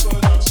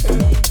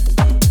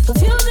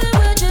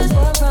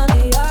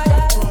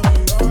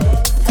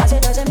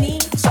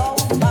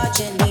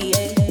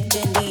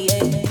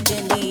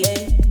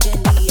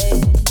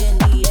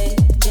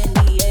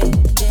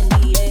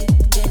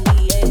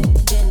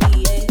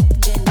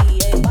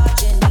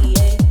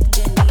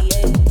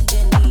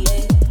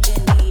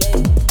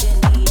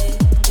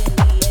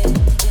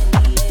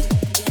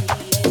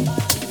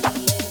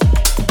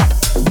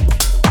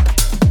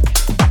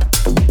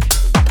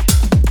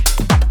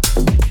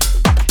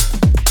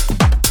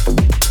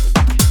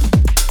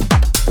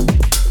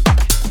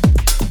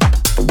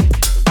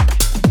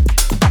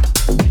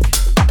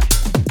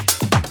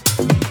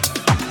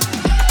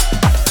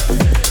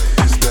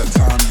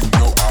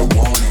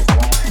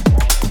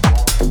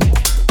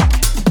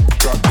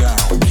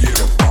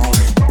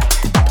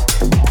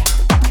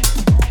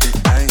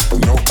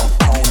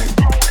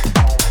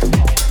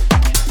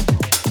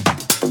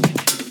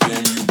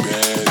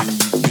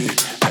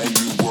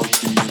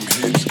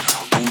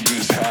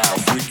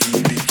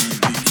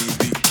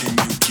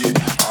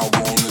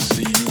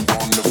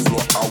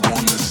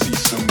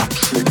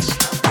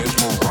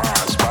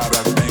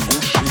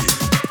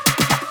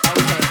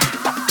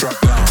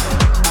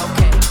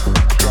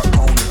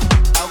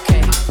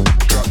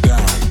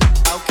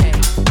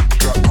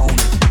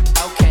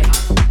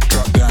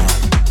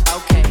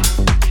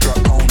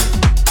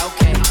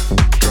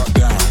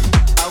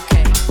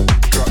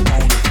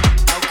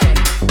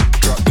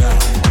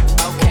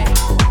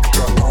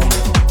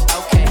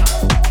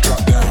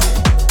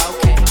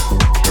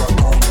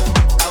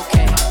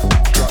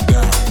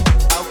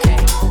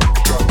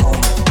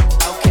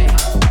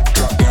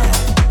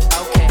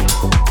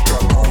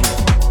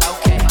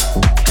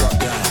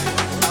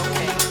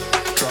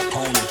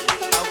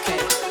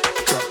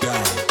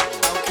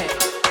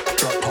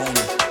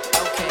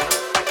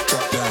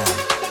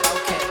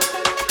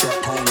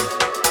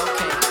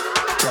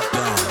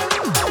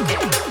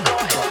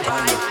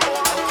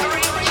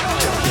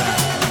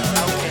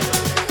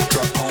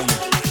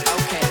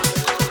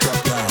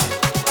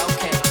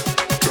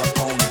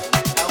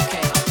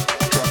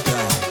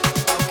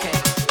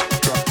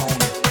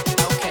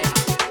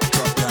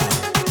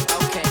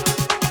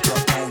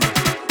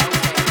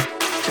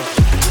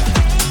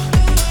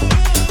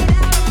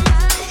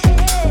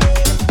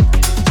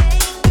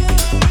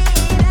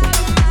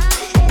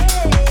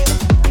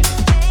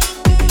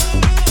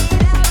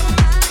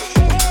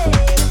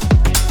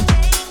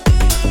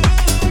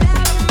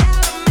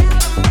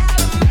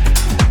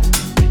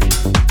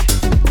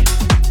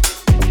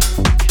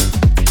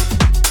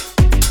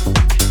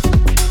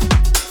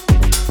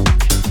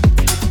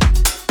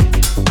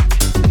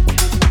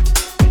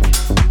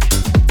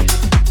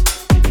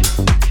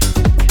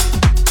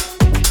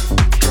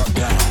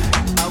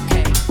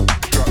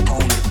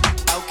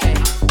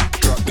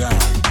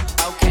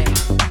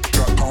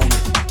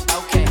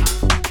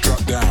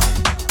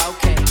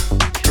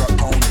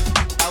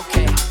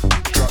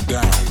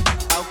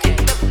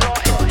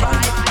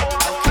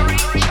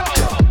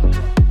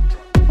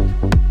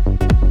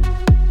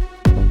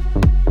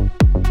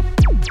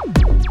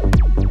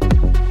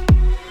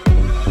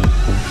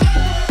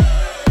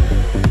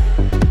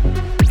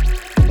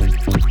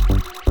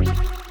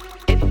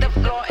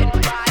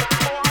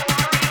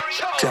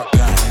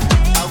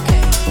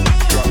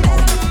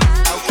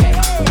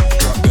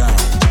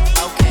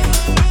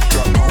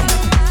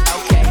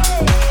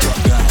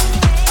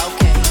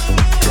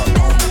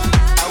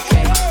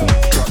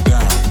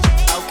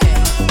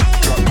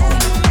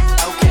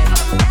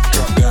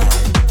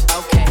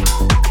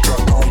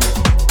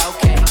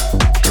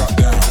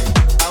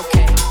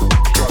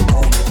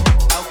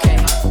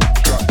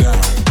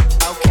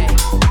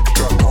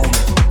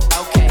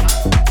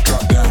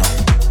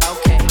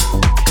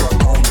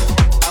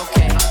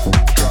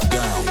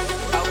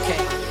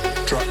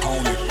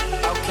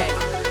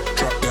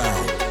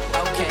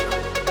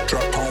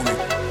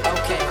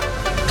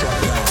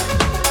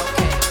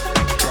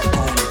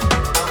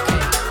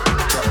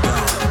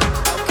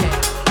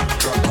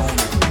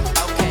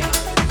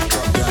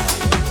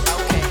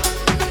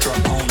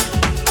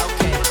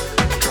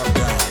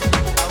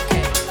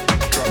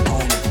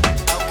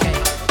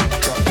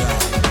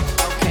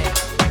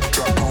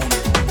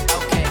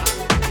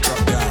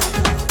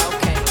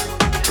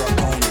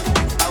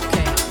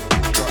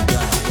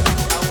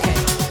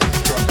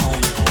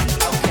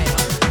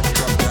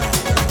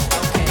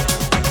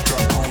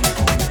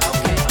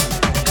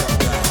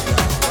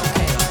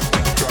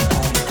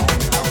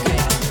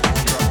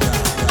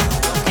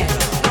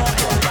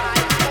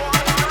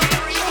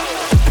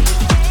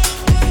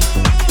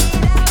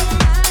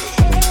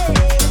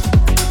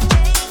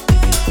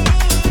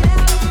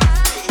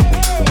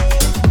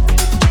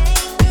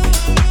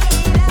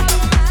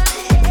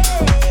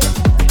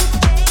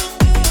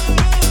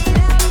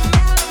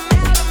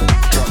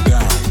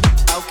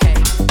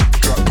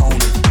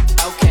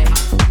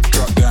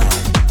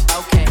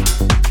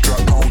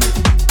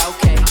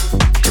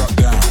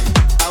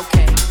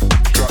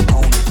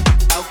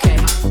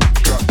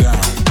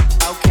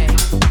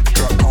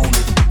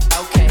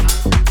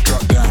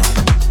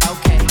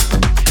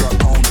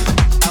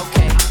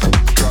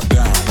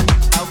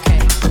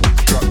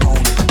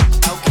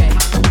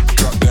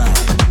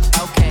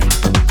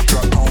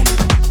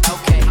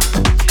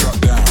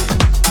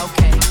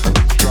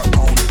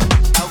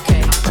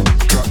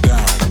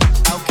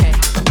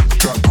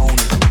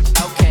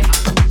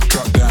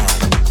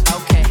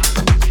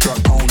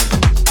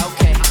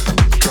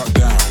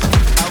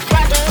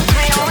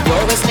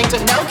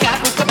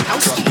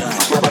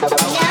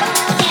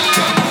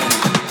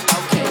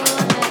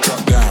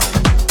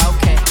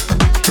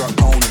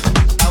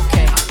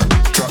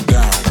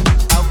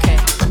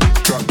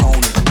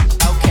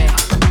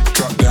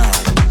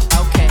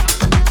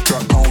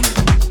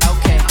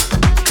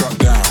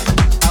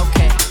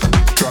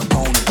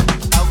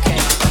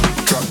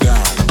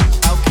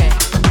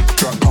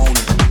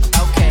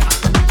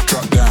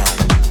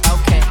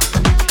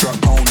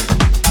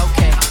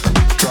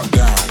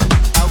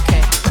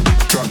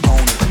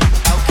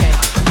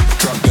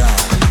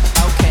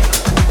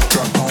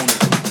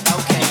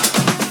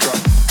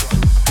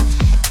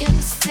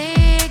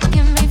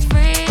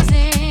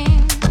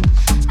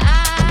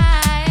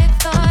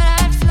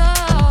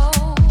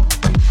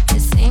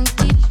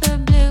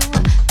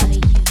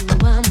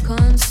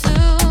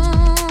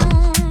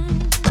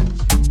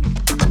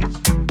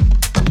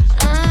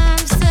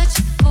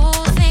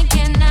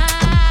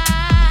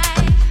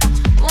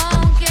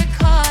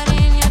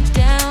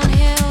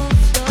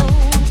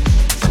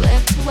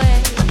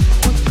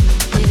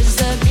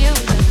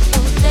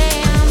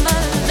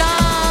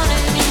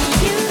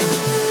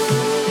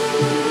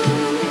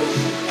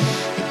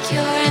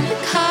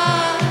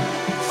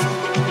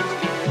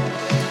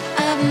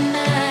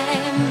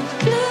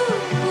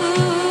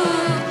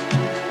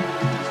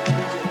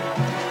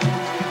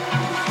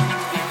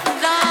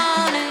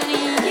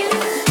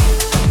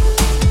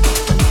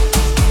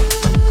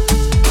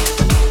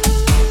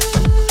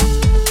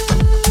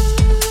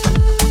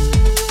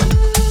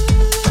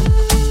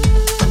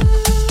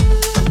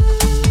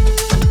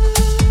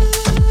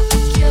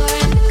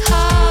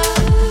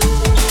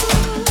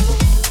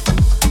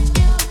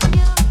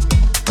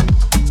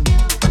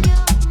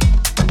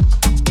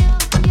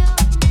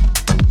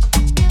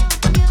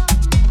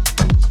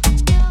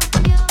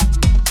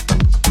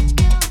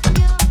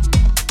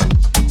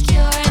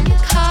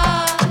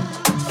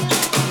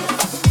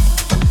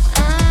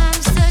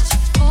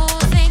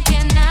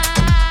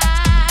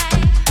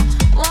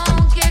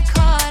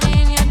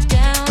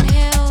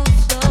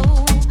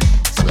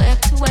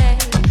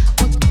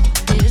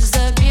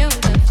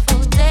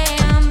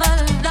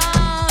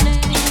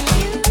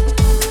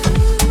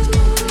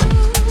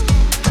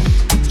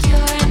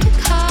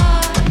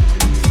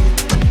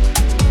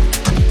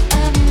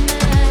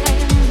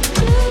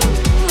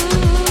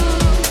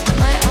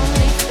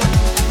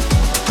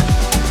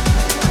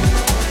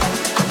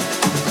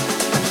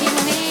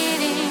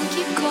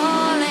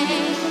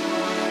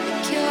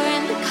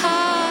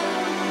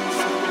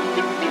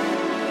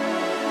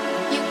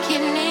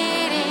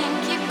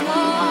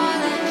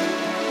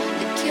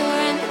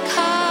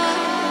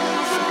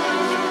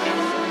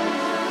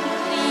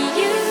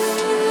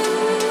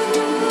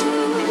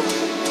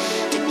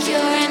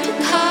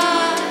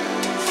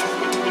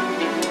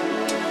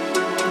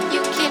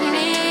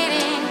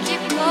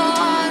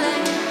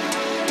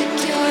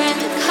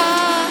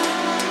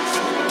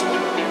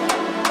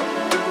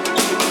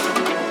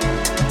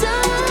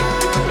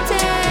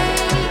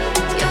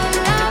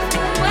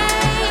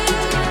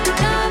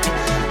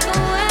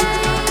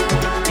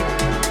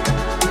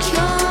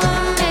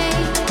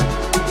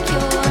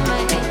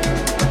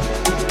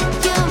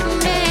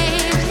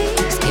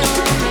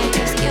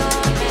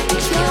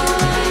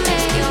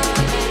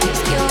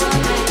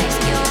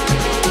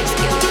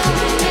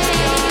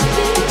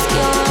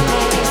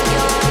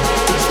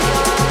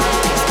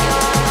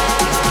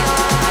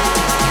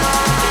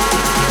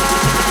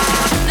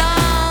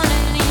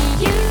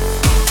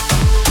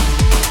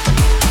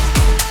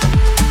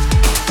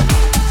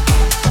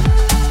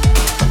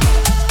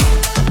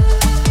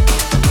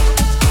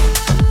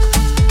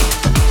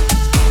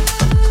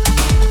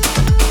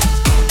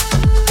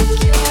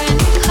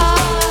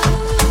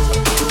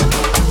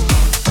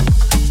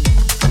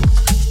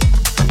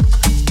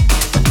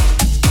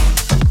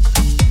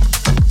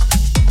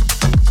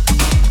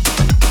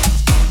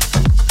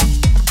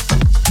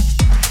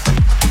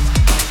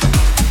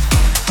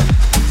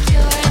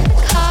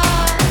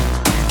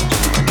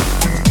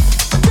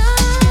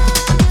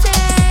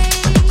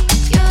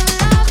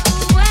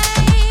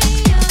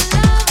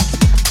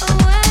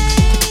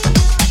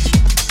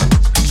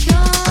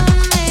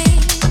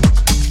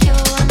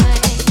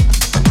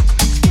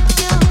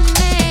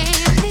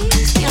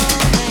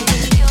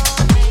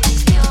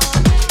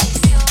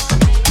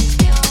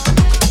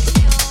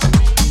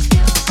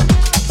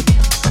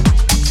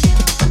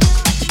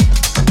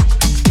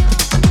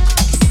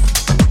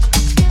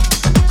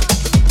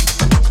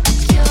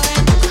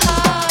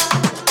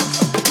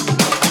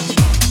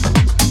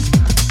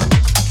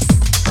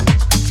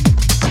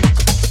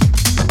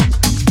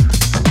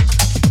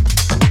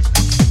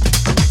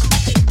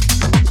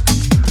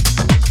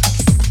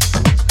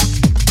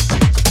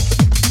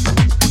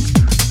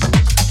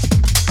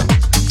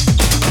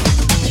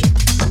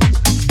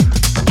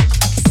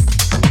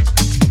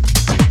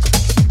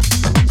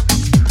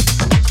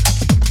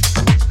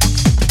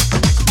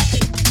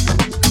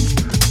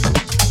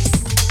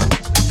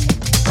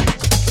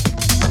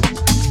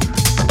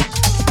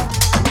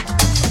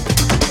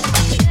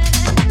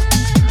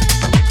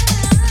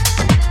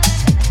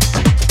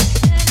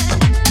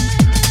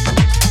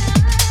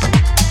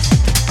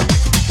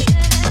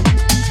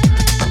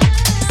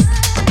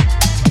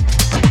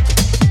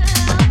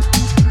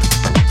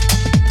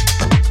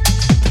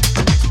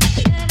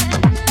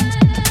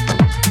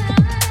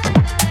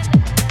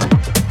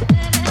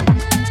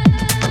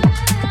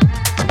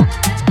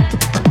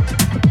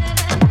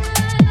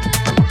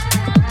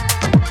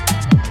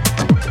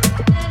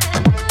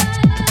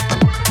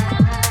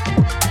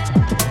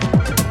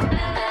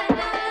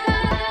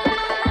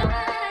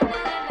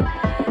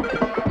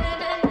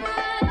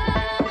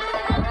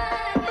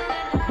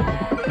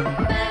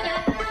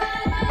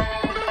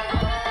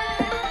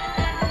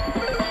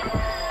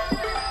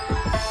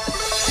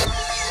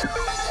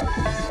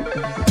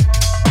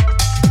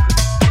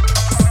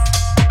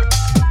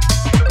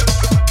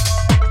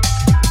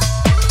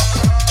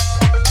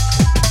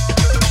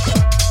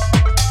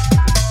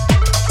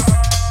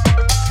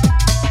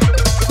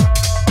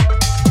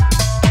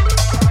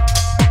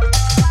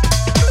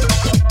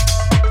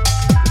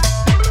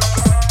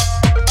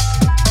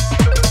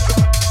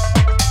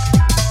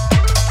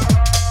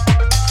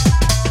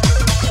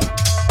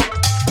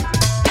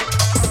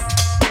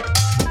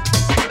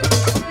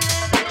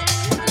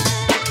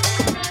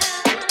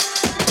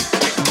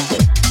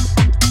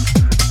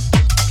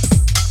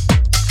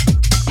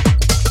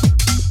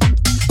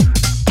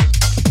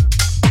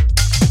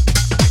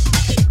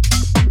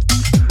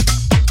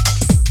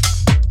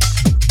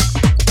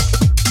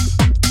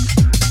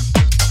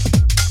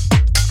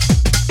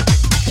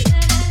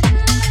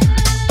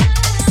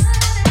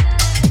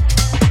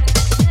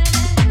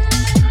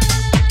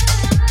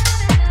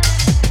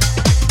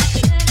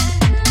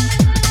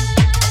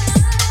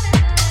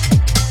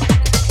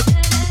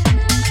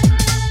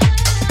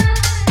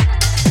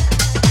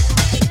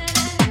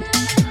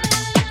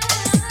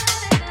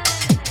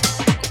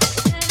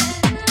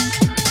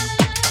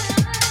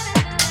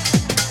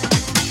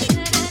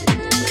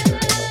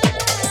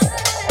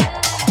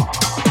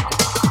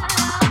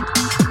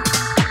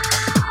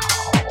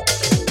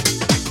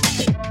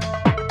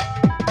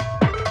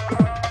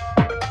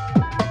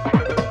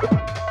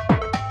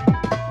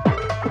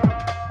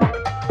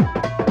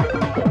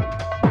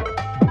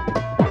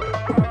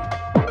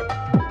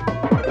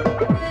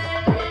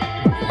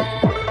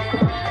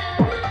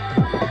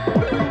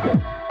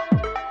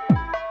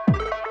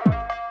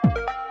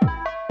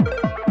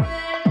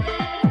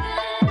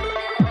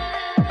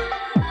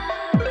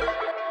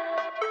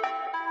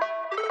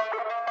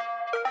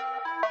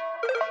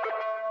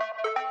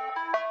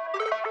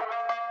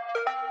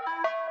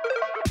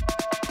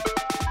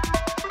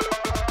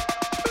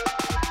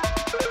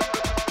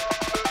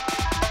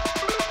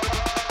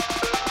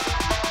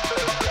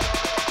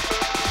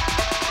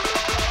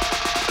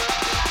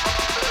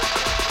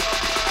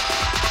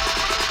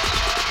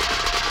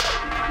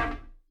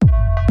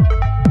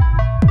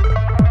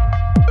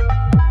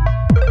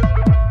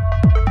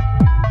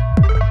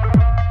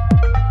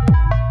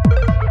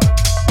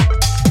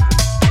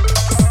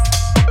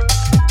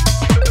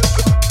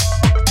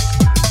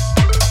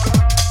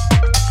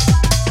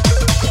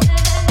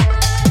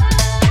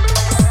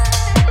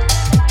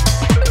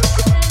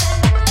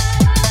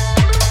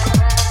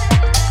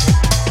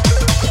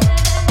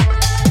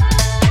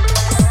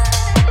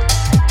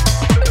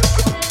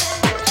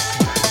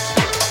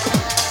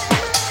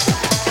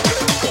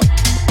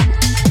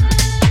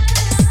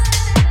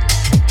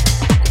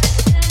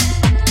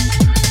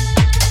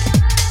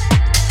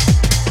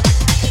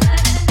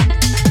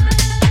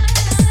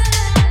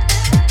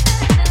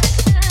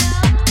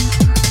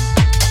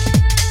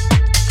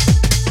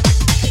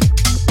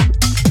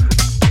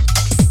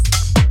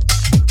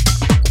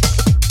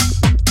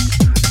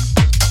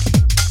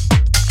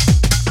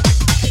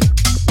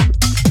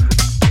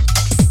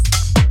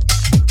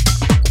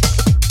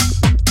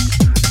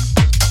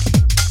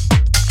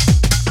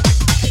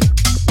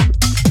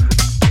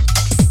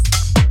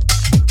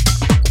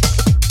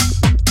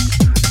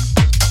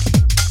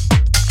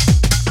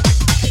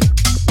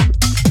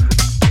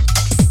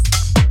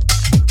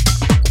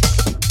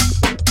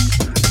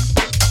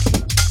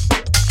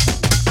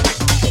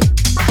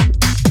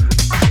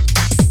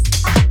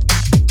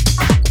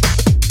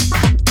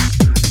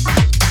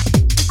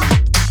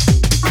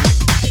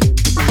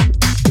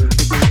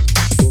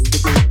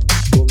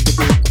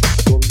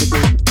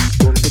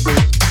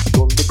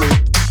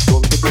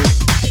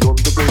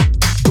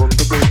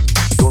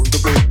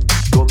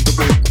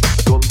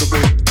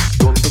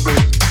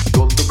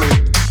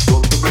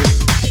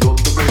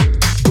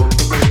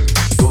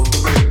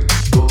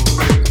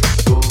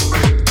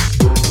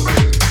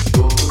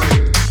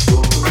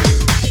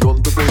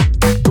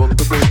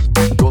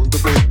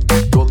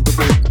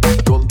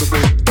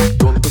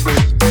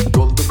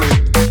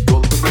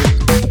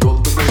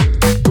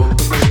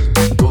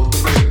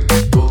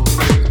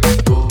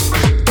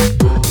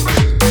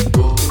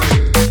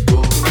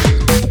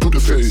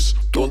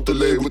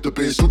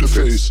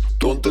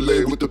 Don't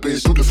delay with the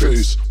bass to the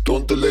face.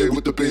 Don't delay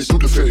with the bass to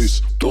the face.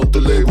 Don't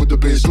delay with the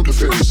bass to the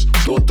face.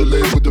 Don't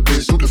delay with the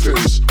bass to the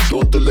face.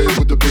 Don't delay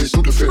with the bass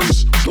to the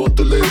face. Don't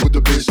delay with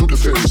the bass to the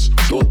face.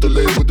 Don't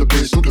delay with the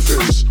bass to the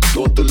face.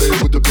 Don't delay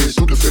with the bass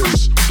to the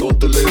face. Don't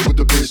delay with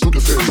the bass to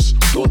the face.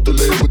 Don't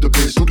delay with the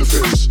bass to the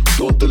face.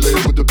 Don't delay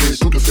with the bass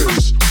to the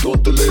face.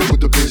 Don't delay with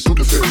the bass to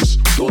the face.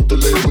 Don't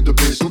delay with the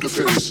bass to the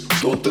face.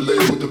 Don't delay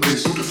with the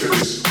bass to the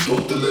face.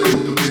 Don't delay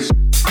with the bass.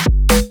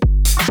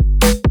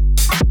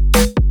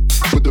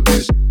 With the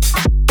bass.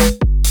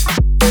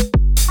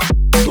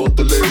 Don't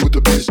delay with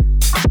the bass.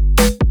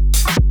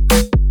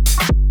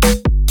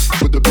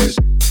 With the bass.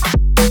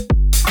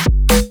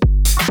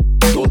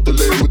 Don't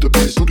delay with the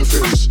bass to the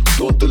face.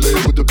 Don't delay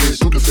with the bass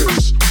to the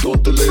face.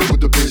 Don't delay with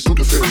the bass to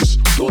the face.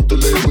 Don't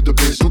delay with the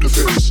bass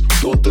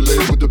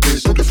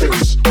to the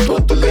face. Don't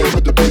delay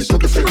with the bass to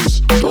the face.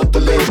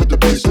 Don't delay with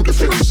the bass to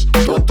the face.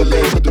 Don't delay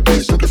with the bass to the face. Don't delay with the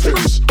bass to the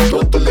face.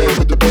 Don't delay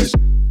with the bass.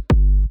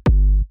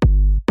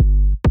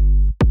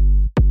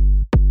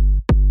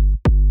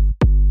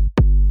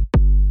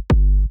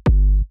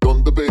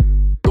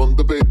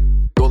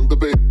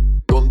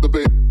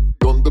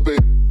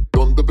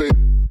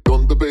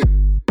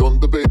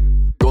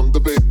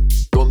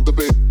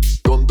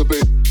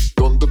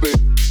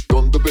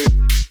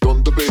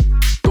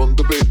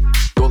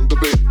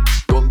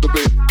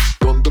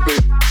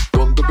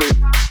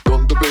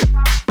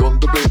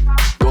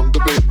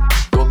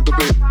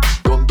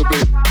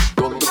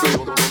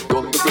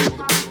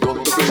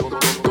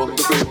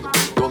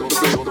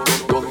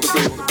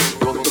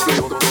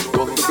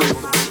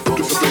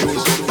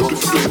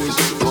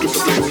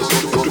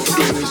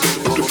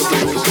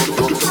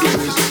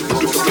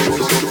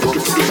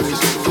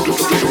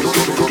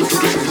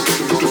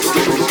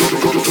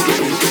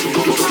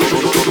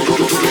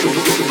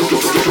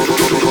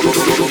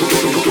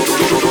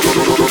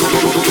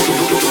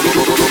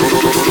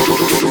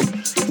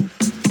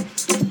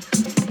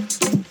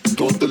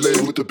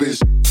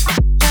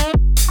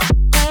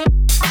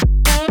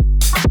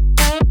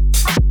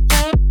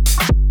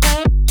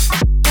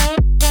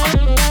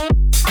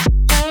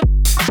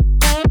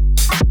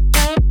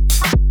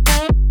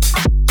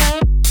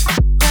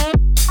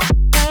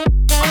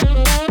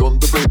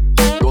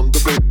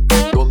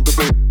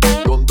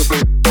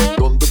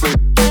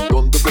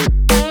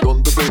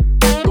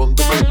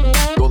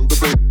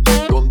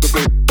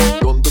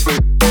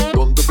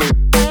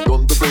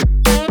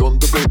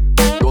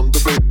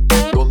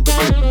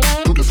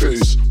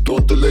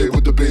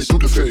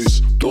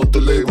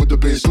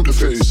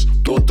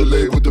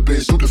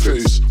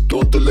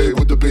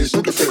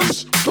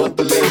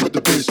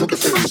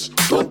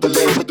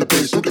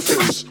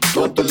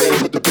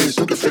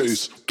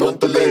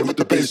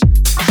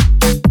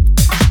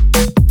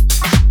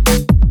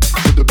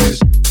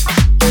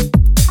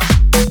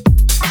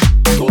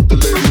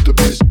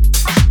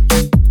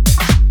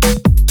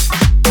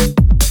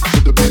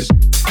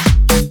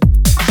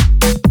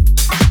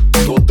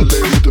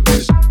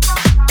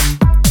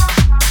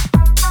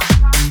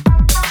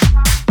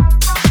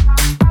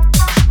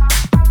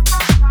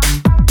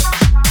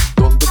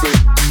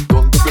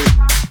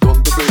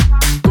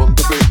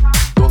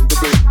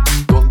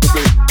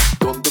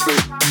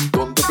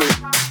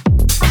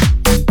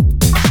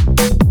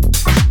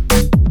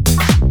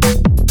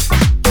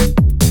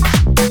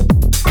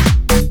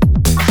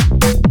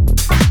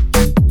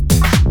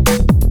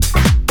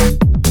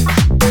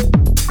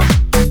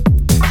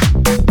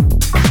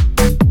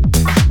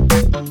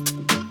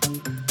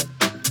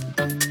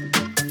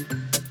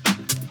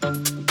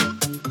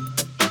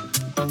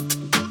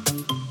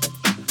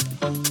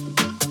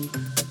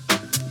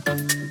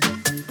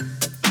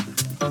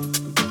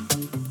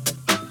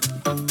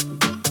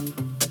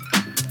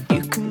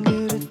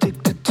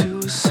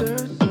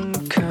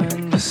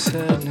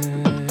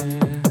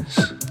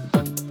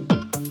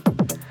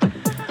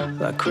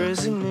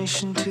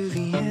 Resignation to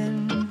the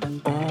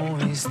end,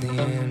 always the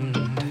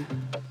end.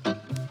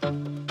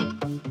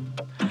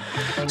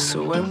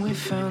 So when we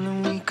found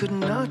that we could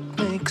not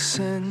make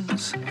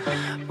sense,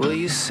 well,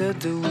 you said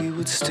that we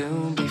would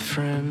still be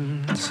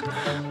friends.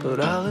 But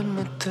I'll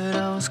admit that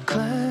I was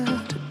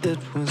glad it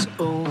was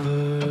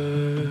over.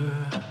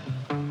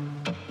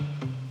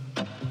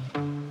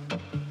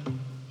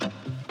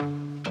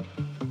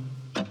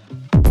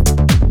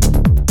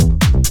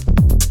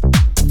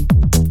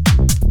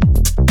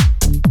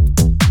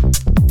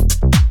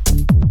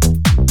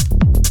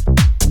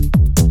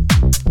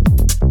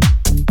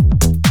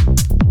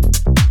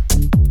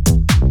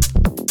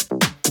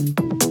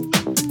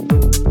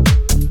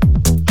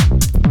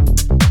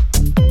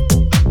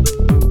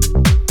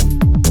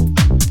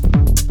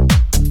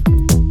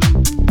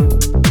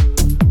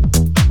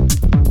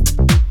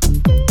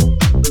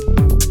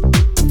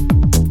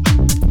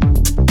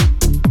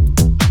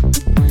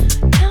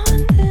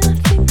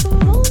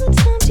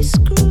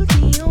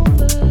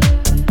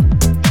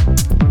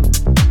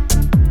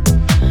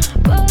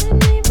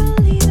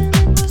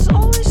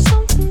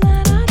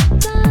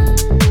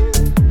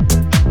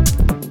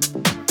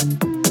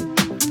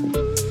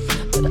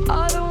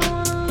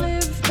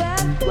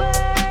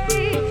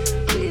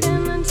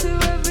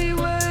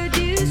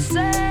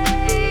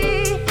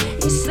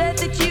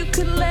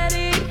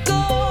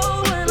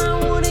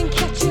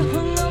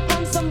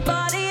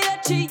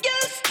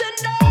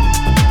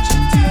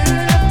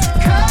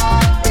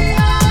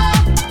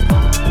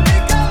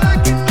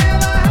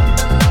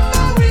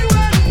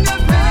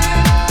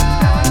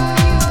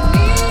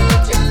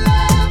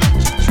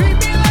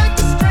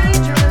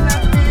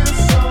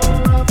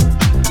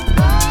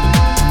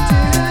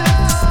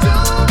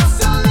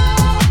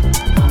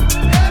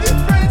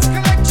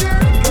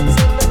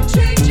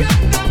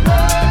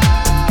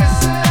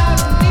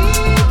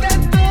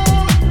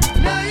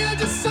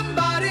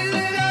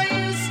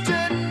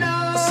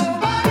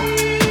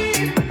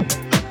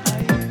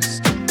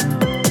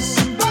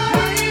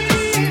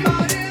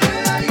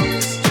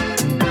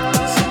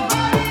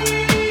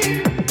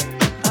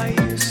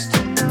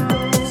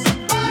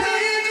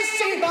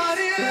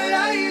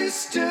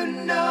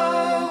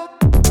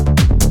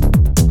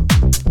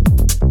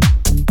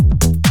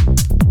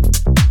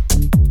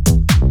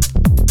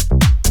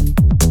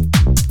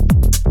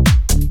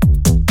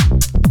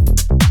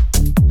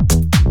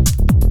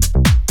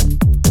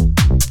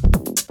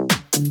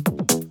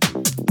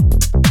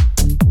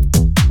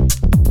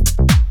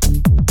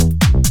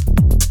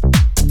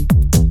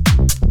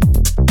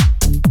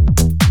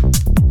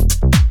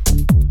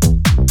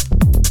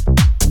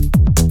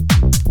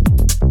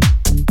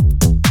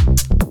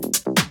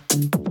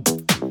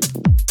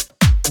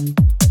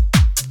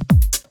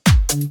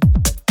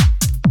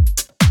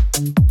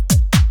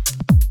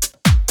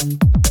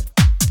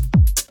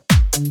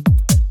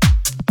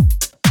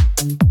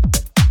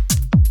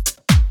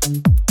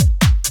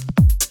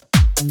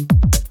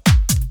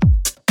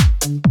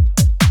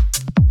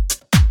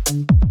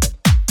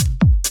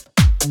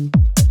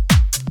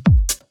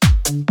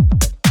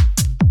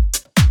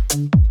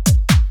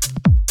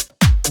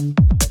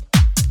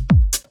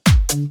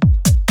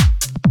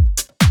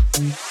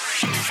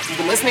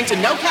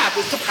 No Cap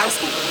with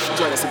Kapowski.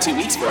 Join us in 2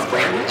 weeks for a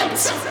brand new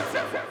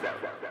episode.